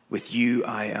 With you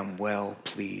I am well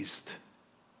pleased.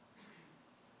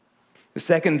 The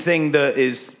second thing that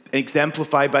is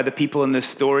exemplified by the people in this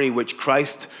story, which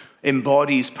Christ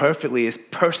embodies perfectly, is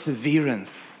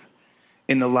perseverance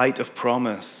in the light of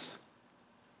promise.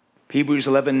 Hebrews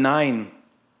 11:9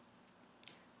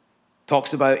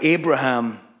 talks about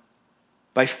Abraham.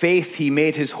 By faith, he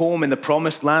made his home in the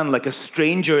promised land like a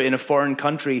stranger in a foreign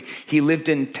country. He lived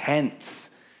in tents,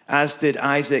 as did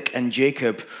Isaac and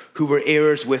Jacob, who were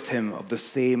heirs with him of the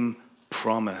same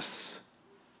promise.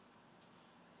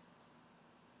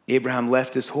 Abraham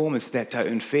left his home and stepped out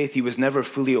in faith. He was never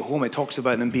fully at home. It talks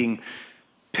about them being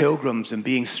pilgrims and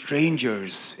being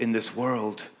strangers in this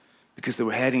world because they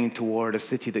were heading toward a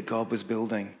city that God was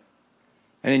building.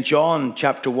 And in John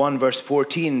chapter 1, verse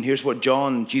 14, here's what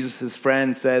John, Jesus'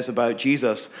 friend, says about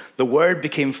Jesus. The Word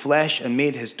became flesh and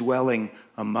made his dwelling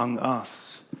among us.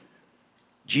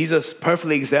 Jesus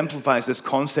perfectly exemplifies this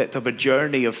concept of a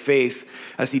journey of faith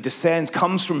as he descends,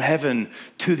 comes from heaven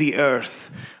to the earth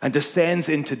and descends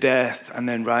into death and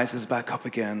then rises back up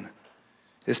again.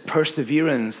 This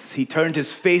perseverance, he turned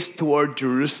his face toward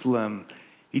Jerusalem.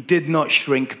 He did not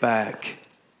shrink back.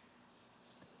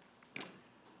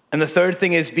 And the third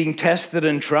thing is being tested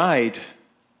and tried.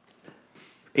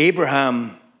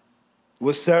 Abraham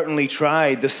was certainly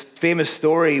tried. This famous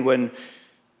story when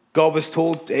God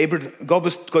told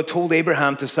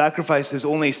Abraham to sacrifice his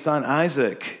only son,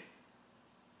 Isaac.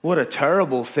 What a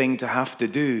terrible thing to have to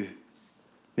do.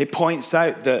 It points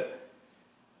out that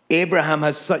Abraham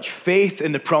has such faith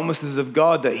in the promises of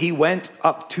God that he went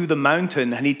up to the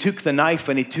mountain and he took the knife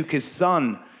and he took his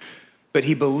son. But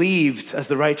he believed, as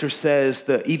the writer says,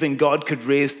 that even God could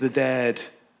raise the dead.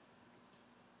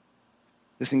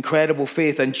 This incredible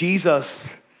faith. And Jesus,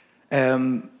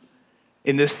 in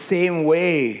the same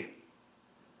way,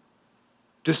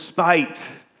 despite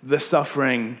the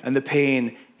suffering and the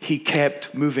pain, he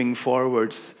kept moving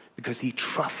forwards because he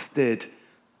trusted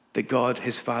that God,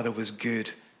 his Father, was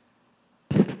good.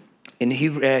 In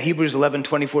Hebrews 11,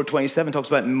 24, 27 talks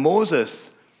about Moses.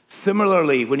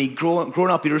 Similarly, when he'd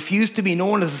grown up, he refused to be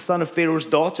known as the son of Pharaoh's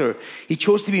daughter. He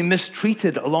chose to be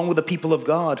mistreated along with the people of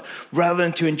God rather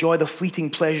than to enjoy the fleeting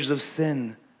pleasures of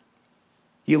sin.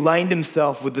 He aligned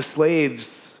himself with the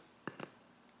slaves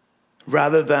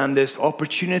rather than this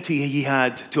opportunity he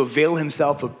had to avail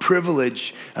himself of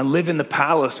privilege and live in the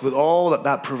palace with all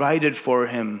that provided for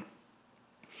him,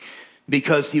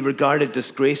 because he regarded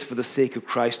disgrace for the sake of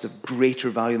Christ of greater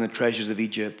value than the treasures of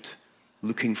Egypt,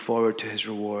 looking forward to his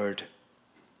reward.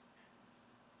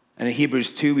 And in Hebrews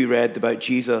 2, we read about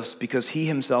Jesus, because he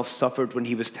himself suffered when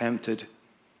he was tempted,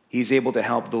 he's able to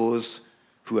help those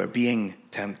who are being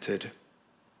tempted.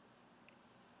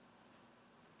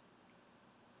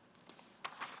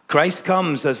 Christ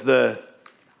comes as the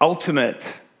ultimate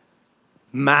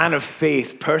man of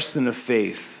faith, person of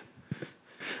faith.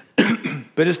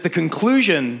 But it's the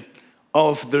conclusion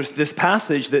of this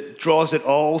passage that draws it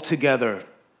all together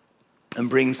and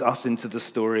brings us into the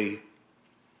story.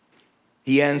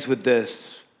 He ends with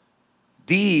this.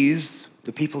 These,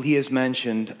 the people he has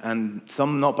mentioned, and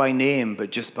some not by name,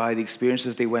 but just by the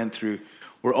experiences they went through,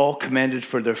 were all commended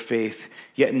for their faith,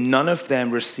 yet none of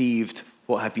them received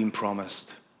what had been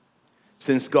promised.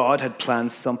 Since God had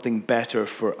planned something better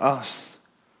for us,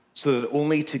 so that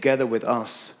only together with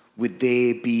us would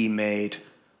they be made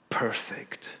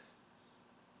perfect.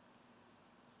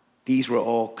 These were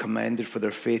all commended for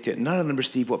their faith, yet none of them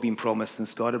received what had been promised,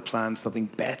 since God had planned something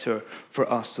better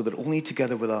for us, so that only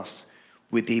together with us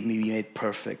would they be made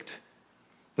perfect.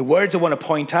 The words I want to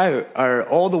point out are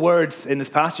all the words in this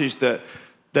passage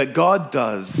that God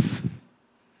does.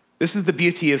 This is the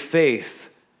beauty of faith.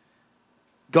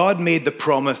 God made the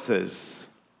promises.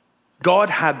 God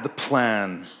had the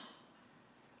plan.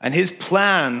 And his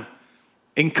plan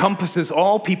encompasses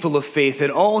all people of faith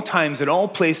at all times, in all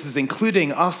places,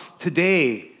 including us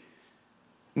today.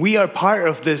 We are part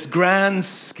of this grand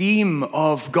scheme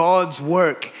of God's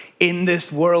work in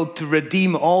this world to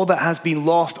redeem all that has been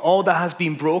lost, all that has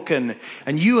been broken.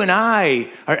 And you and I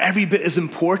are every bit as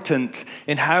important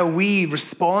in how we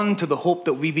respond to the hope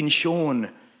that we've been shown.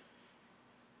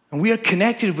 And we are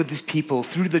connected with these people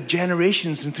through the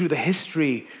generations and through the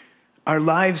history. Our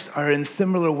lives are in a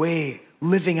similar way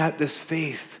living out this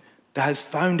faith that has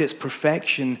found its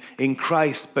perfection in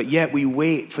Christ, but yet we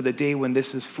wait for the day when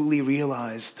this is fully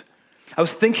realized. I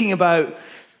was thinking about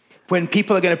when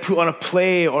people are going to put on a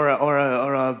play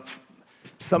who's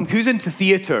into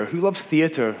theater? Who loves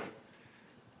theater?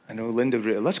 I know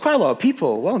Linda, that's quite a lot of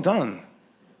people. Well done.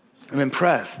 I'm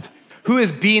impressed. Who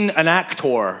has been an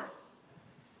actor?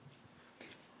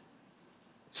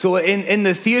 So in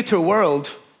the theater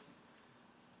world,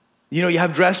 you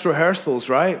have dress rehearsals,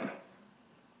 right?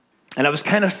 And I was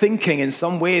kind of thinking in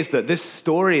some ways that the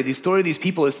story of these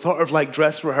people is sort of like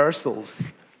dress rehearsals.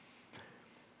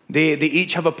 They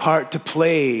each have a part to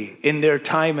play in their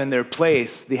time and their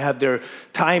place. They have their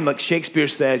time, like Shakespeare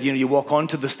said, you walk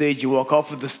onto the stage, you walk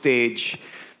off of the stage.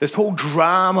 This whole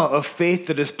drama of faith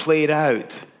that is played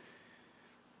out.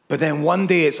 But then one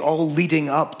day it's all leading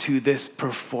up to this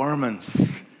performance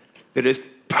that is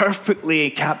perfectly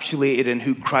encapsulated in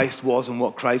who Christ was and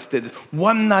what Christ did.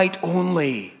 One night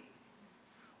only,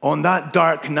 on that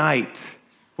dark night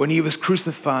when he was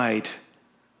crucified,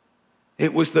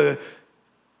 it was the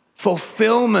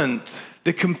fulfillment,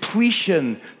 the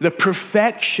completion, the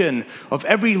perfection of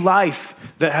every life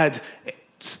that had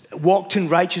walked in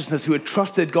righteousness, who had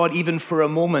trusted God even for a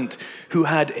moment, who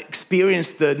had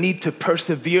experienced the need to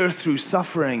persevere through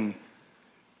suffering.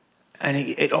 And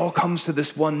it all comes to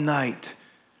this one night.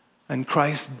 And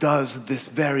Christ does this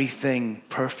very thing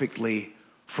perfectly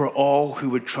for all who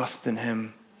would trust in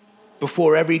him.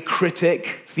 Before every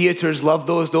critic, theaters love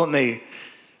those, don't they?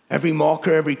 Every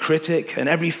mocker, every critic, and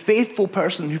every faithful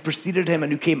person who preceded him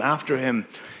and who came after him,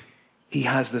 he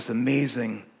has this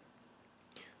amazing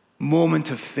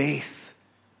moment of faith.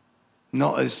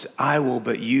 Not as I will,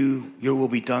 but your will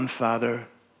be done, Father.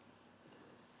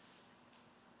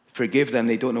 Forgive them,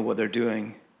 they don't know what they're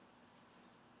doing.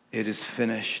 It is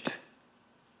finished.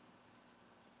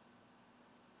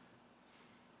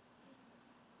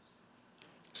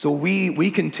 So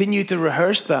we continue to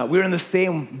rehearse that. We're in the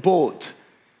same boat.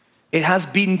 It has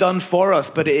been done for us,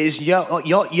 but it is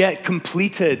not yet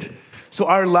completed. So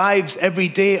our lives every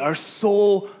day are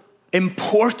so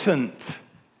important.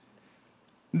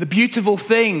 The beautiful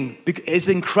thing is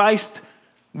in Christ,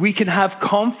 we can have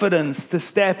confidence to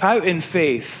step out in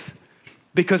faith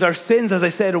because our sins, as I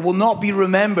said, will not be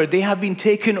remembered. They have been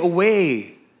taken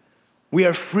away. We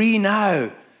are free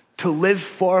now to live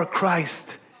for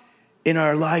Christ in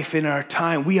our life, in our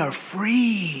time. We are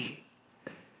free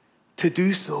to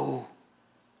do so.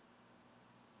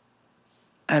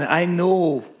 And I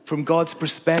know from God's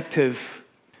perspective,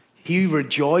 he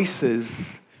rejoices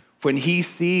when he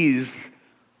sees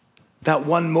that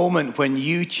one moment when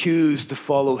you choose to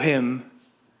follow him,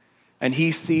 and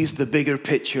he sees the bigger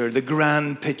picture, the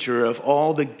grand picture of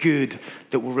all the good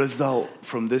that will result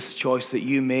from this choice that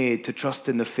you made to trust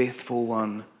in the faithful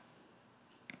one.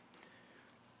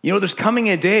 There's coming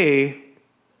a day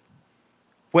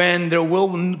when there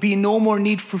will be no more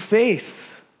need for faith.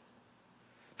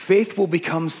 Faith will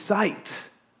become sight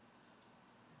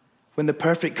when the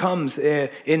perfect comes.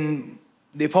 In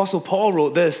the Apostle Paul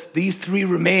wrote this: these three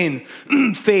remain,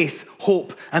 faith,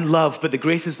 hope, and love, but the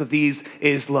greatest of these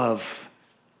is love.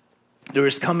 There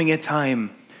is coming a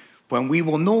time when we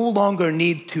will no longer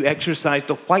need to exercise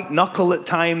the white knuckle at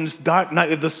times, dark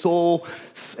night of the soul,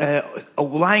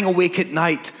 lying awake at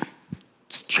night,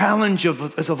 challenge of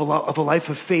a life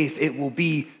of faith. It will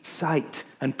be sight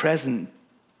and present.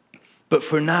 But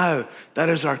for now, that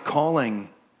is our calling,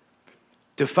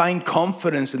 to find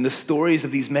confidence in the stories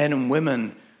of these men and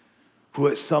women who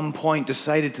at some point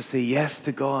decided to say yes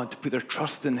to God, to put their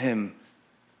trust in him.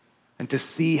 and to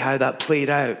see how that played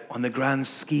out on the grand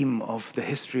scheme of the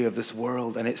history of this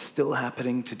world, and it's still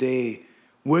happening today.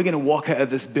 We're going to walk out of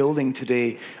this building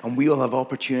today, and we will have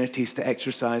opportunities to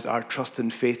exercise our trust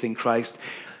and faith in Christ.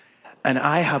 And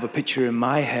I have a picture in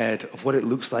my head of what it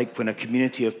looks like when a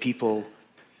community of people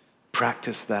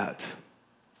practice that.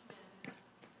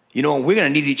 You know, we're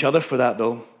going to need each other for that,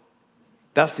 though.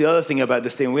 That's the other thing about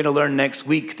this thing. We're going to learn next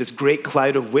week, this great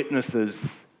cloud of witnesses.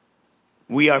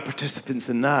 We are participants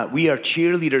in that. We are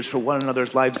cheerleaders for one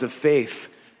another's lives of faith.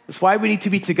 That's why we need to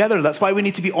be together. That's why we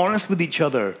need to be honest with each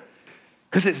other.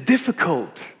 Because it's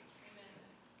difficult.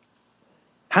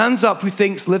 Hands up who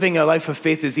thinks living a life of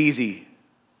faith is easy.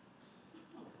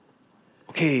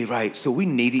 Okay, right. So we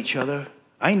need each other.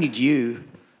 I need you.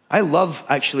 I love,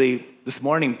 actually, this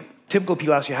morning, typical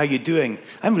people ask you, how you doing?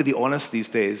 I'm really honest these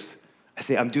days. I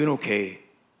say, I'm doing okay.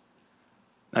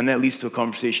 And that leads to a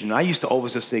conversation. I used to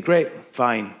always just say, great,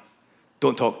 fine.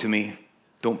 Don't talk to me.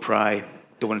 Don't pry.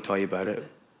 Don't want to tell you about it.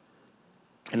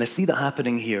 And I see that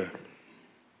happening here.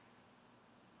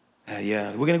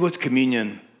 We're going to go to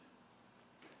communion.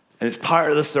 And it's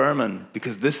part of the sermon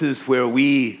because this is where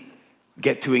we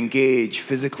get to engage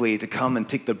physically to come and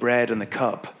take the bread and the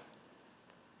cup.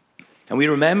 And we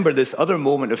remember this other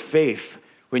moment of faith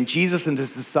when Jesus and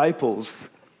his disciples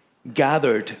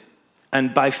gathered.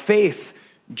 And by faith,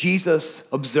 Jesus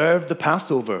observed the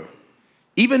Passover.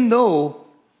 Even though,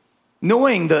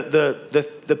 knowing that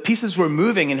the pieces were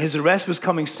moving and his arrest was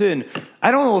coming soon,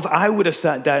 I don't know if I would have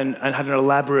sat down and had an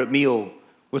elaborate meal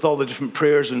with all the different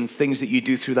prayers and things that you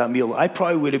do through that meal. I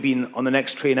probably would have been on the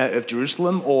next train out of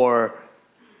Jerusalem or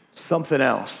something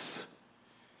else.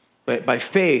 But by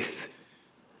faith,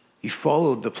 he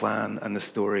followed the plan and the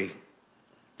story.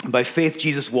 And by faith,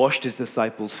 Jesus washed his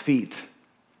disciples' feet.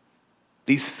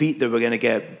 These feet that were going to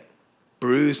get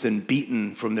bruised and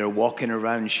beaten from their walking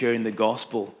around sharing the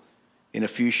gospel in a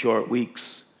few short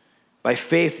weeks. By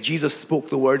faith, Jesus spoke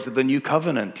the words of the new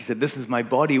covenant. He said, this is my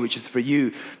body, which is for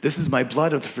you. This is my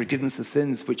blood of the forgiveness of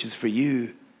sins, which is for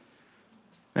you.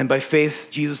 And by faith,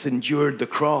 Jesus endured the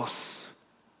cross.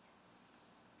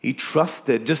 He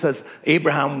trusted, just as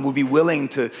Abraham would be willing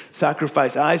to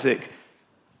sacrifice Isaac,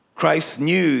 Christ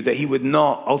knew that he would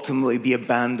not ultimately be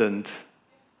abandoned.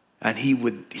 And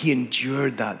he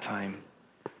endured that time.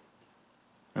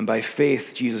 And by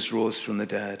faith, Jesus rose from the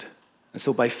dead. And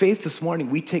so by faith this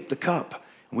morning, we take the cup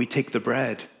and we take the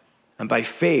bread. And by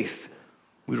faith,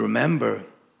 we remember.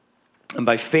 And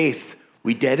by faith,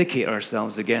 we dedicate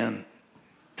ourselves again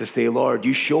to say, Lord,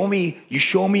 you show me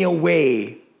a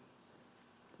way.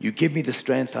 You give me the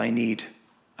strength I need.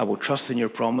 I will trust in your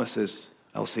promises.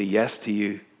 I'll say yes to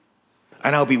you.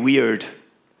 And I'll be weird.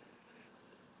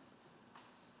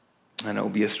 And it'll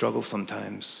be a struggle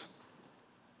sometimes.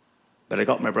 But I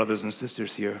got my brothers and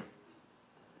sisters here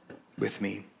with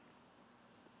me.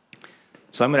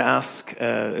 So I'm going to ask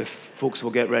if folks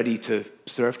will get ready to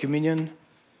serve communion.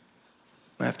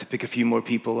 I have to pick a few more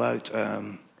people out.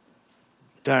 Darren,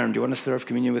 do you want to serve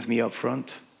communion with me up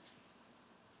front?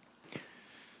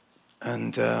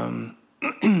 And Dan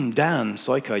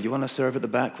Soika, you want to serve at the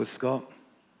back with Scott?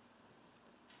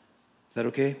 Is that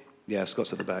okay? Yeah,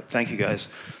 Scott's at the back. Thank you, guys.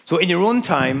 So in your own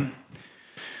time,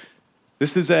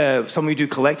 this is something we do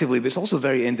collectively, but it's also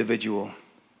very individual.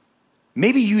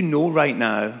 Maybe you know right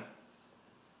now,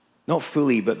 not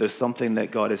fully, but there's something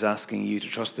that God is asking you to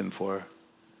trust him for.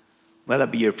 Let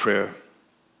that be your prayer.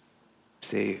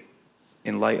 Say,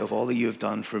 in light of all that you have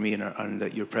done for me and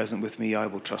that you're present with me, I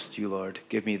will trust you, Lord.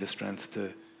 Give me the strength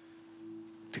to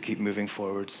keep moving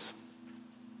forwards.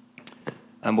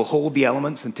 And we'll hold the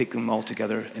elements and take them all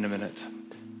together in a minute.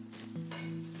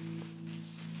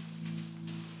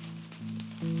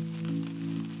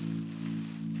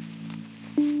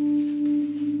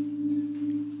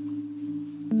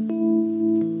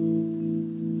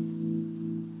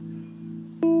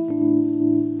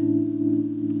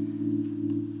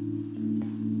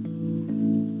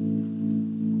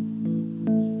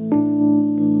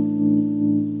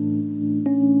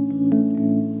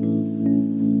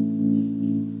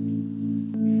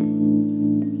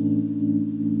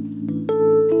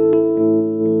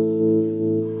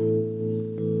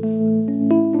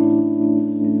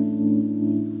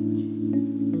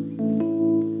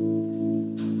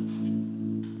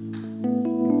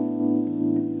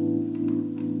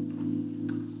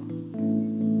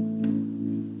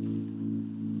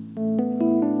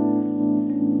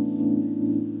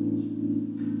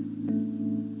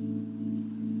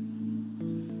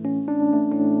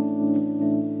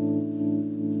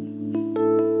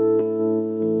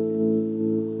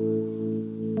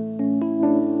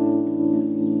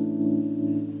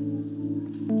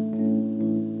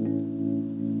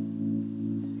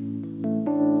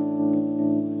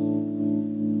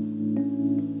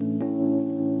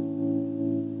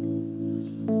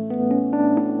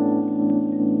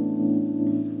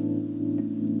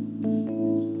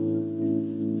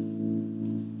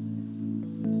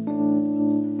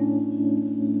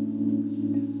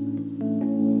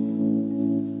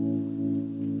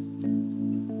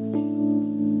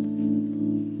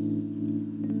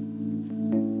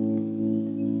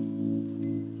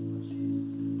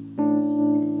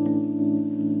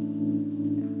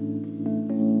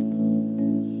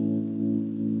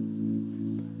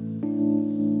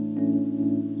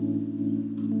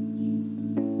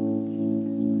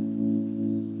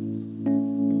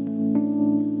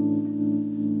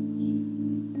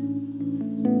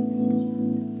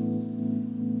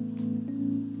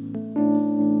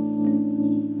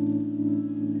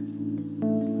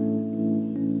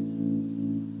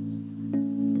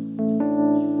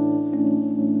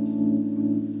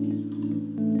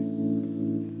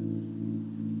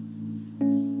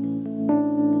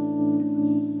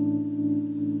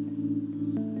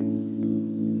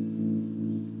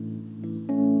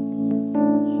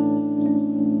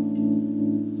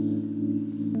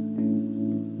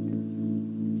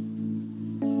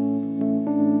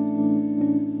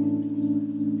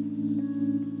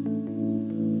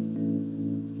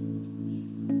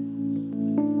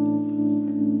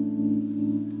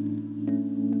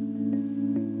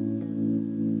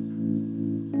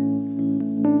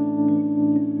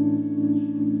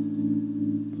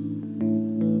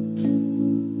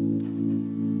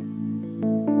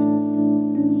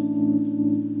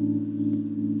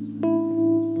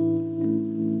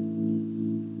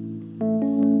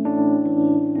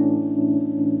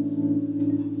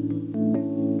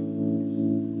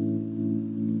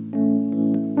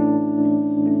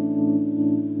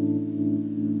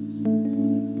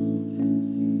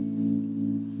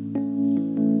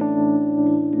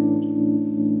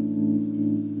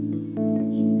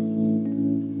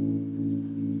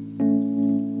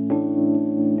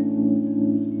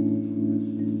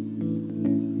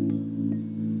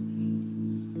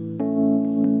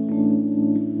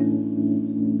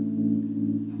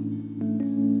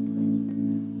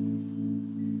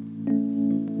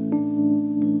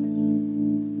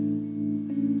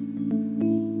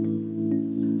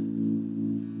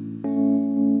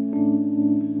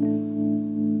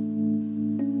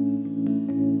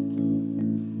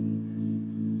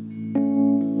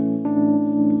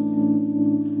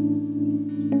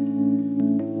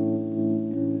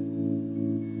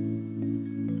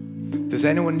 Does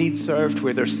anyone need served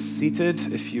where they're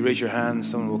seated? If you raise your hand,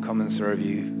 someone will come and serve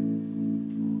you.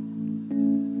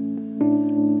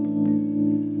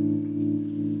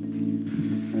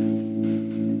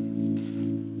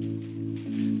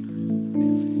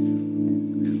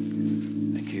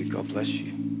 Thank you. God bless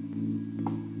you.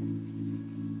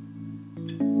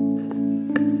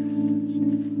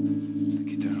 Thank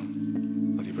you,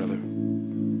 Daryl. Love you, brother.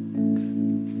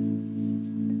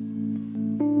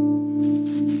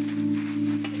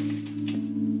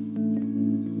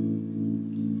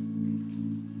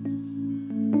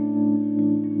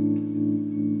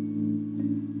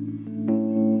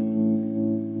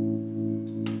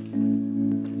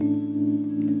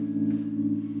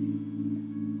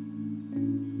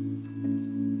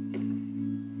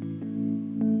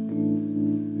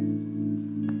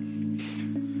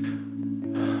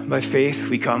 By faith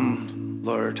we come,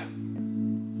 Lord,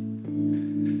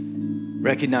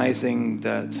 recognizing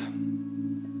that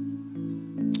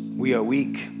we are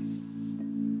weak.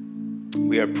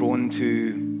 We are prone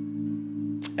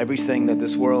to everything that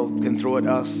this world can throw at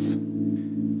us,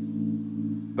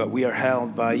 but we are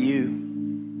held by you.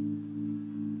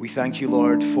 We thank you,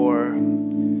 Lord, for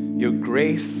your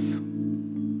grace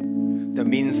that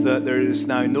means that there is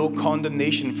now no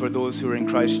condemnation for those who are in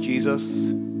Christ Jesus.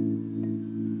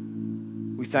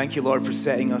 We thank you, Lord, for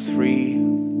setting us free.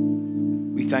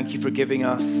 We thank you for giving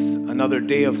us another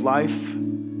day of life.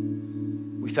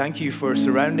 We thank you for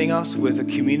surrounding us with a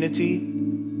community.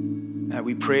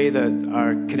 We pray that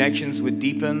our connections would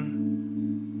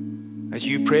deepen. As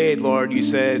you prayed, Lord, you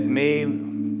said, may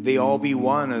they all be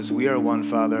one as we are one,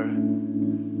 Father.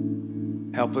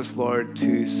 Help us, Lord,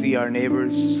 to see our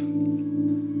neighbors,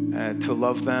 to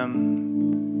love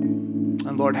them.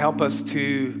 And Lord, help us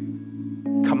to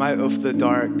come out of the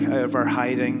dark, out of our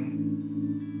hiding,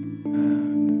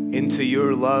 into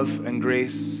your love and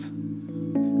grace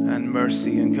and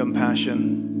mercy and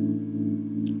compassion.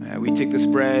 We take this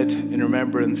bread in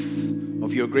remembrance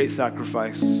of your great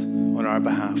sacrifice on our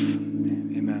behalf. Amen.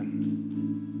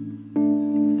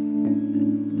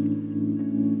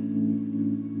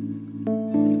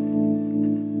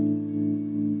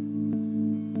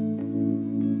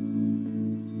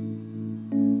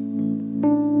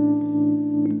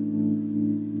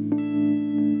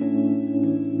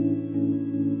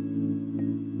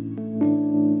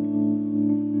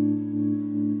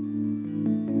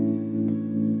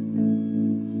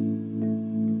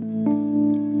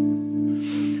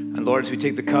 Lord, as we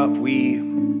take the cup, we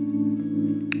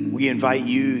invite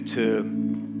you to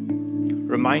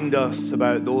remind us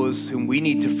about those whom we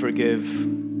need to forgive,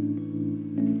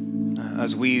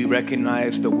 as we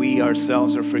recognize that we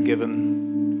ourselves are forgiven.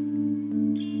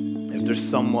 If there's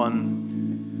someone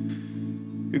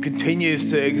who continues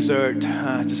to exert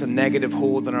just a negative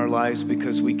hold on our lives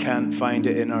because we can't find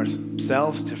it in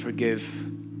ourselves to forgive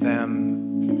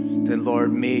them, then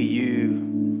Lord, may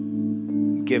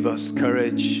you give us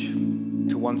courage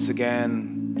to once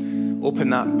again open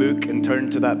that book and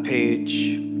turn to that page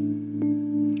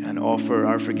and offer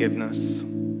our forgiveness.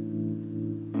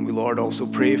 And we, Lord, also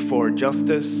pray for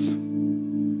justice,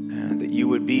 that you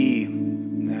would be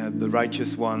the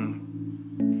righteous one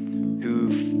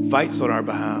who fights on our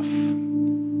behalf,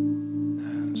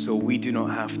 so we do not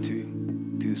have to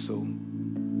do so.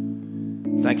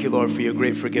 Thank you, Lord, for your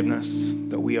great forgiveness,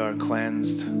 that we are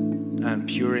cleansed and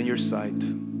pure in your sight.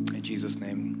 In Jesus'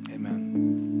 name.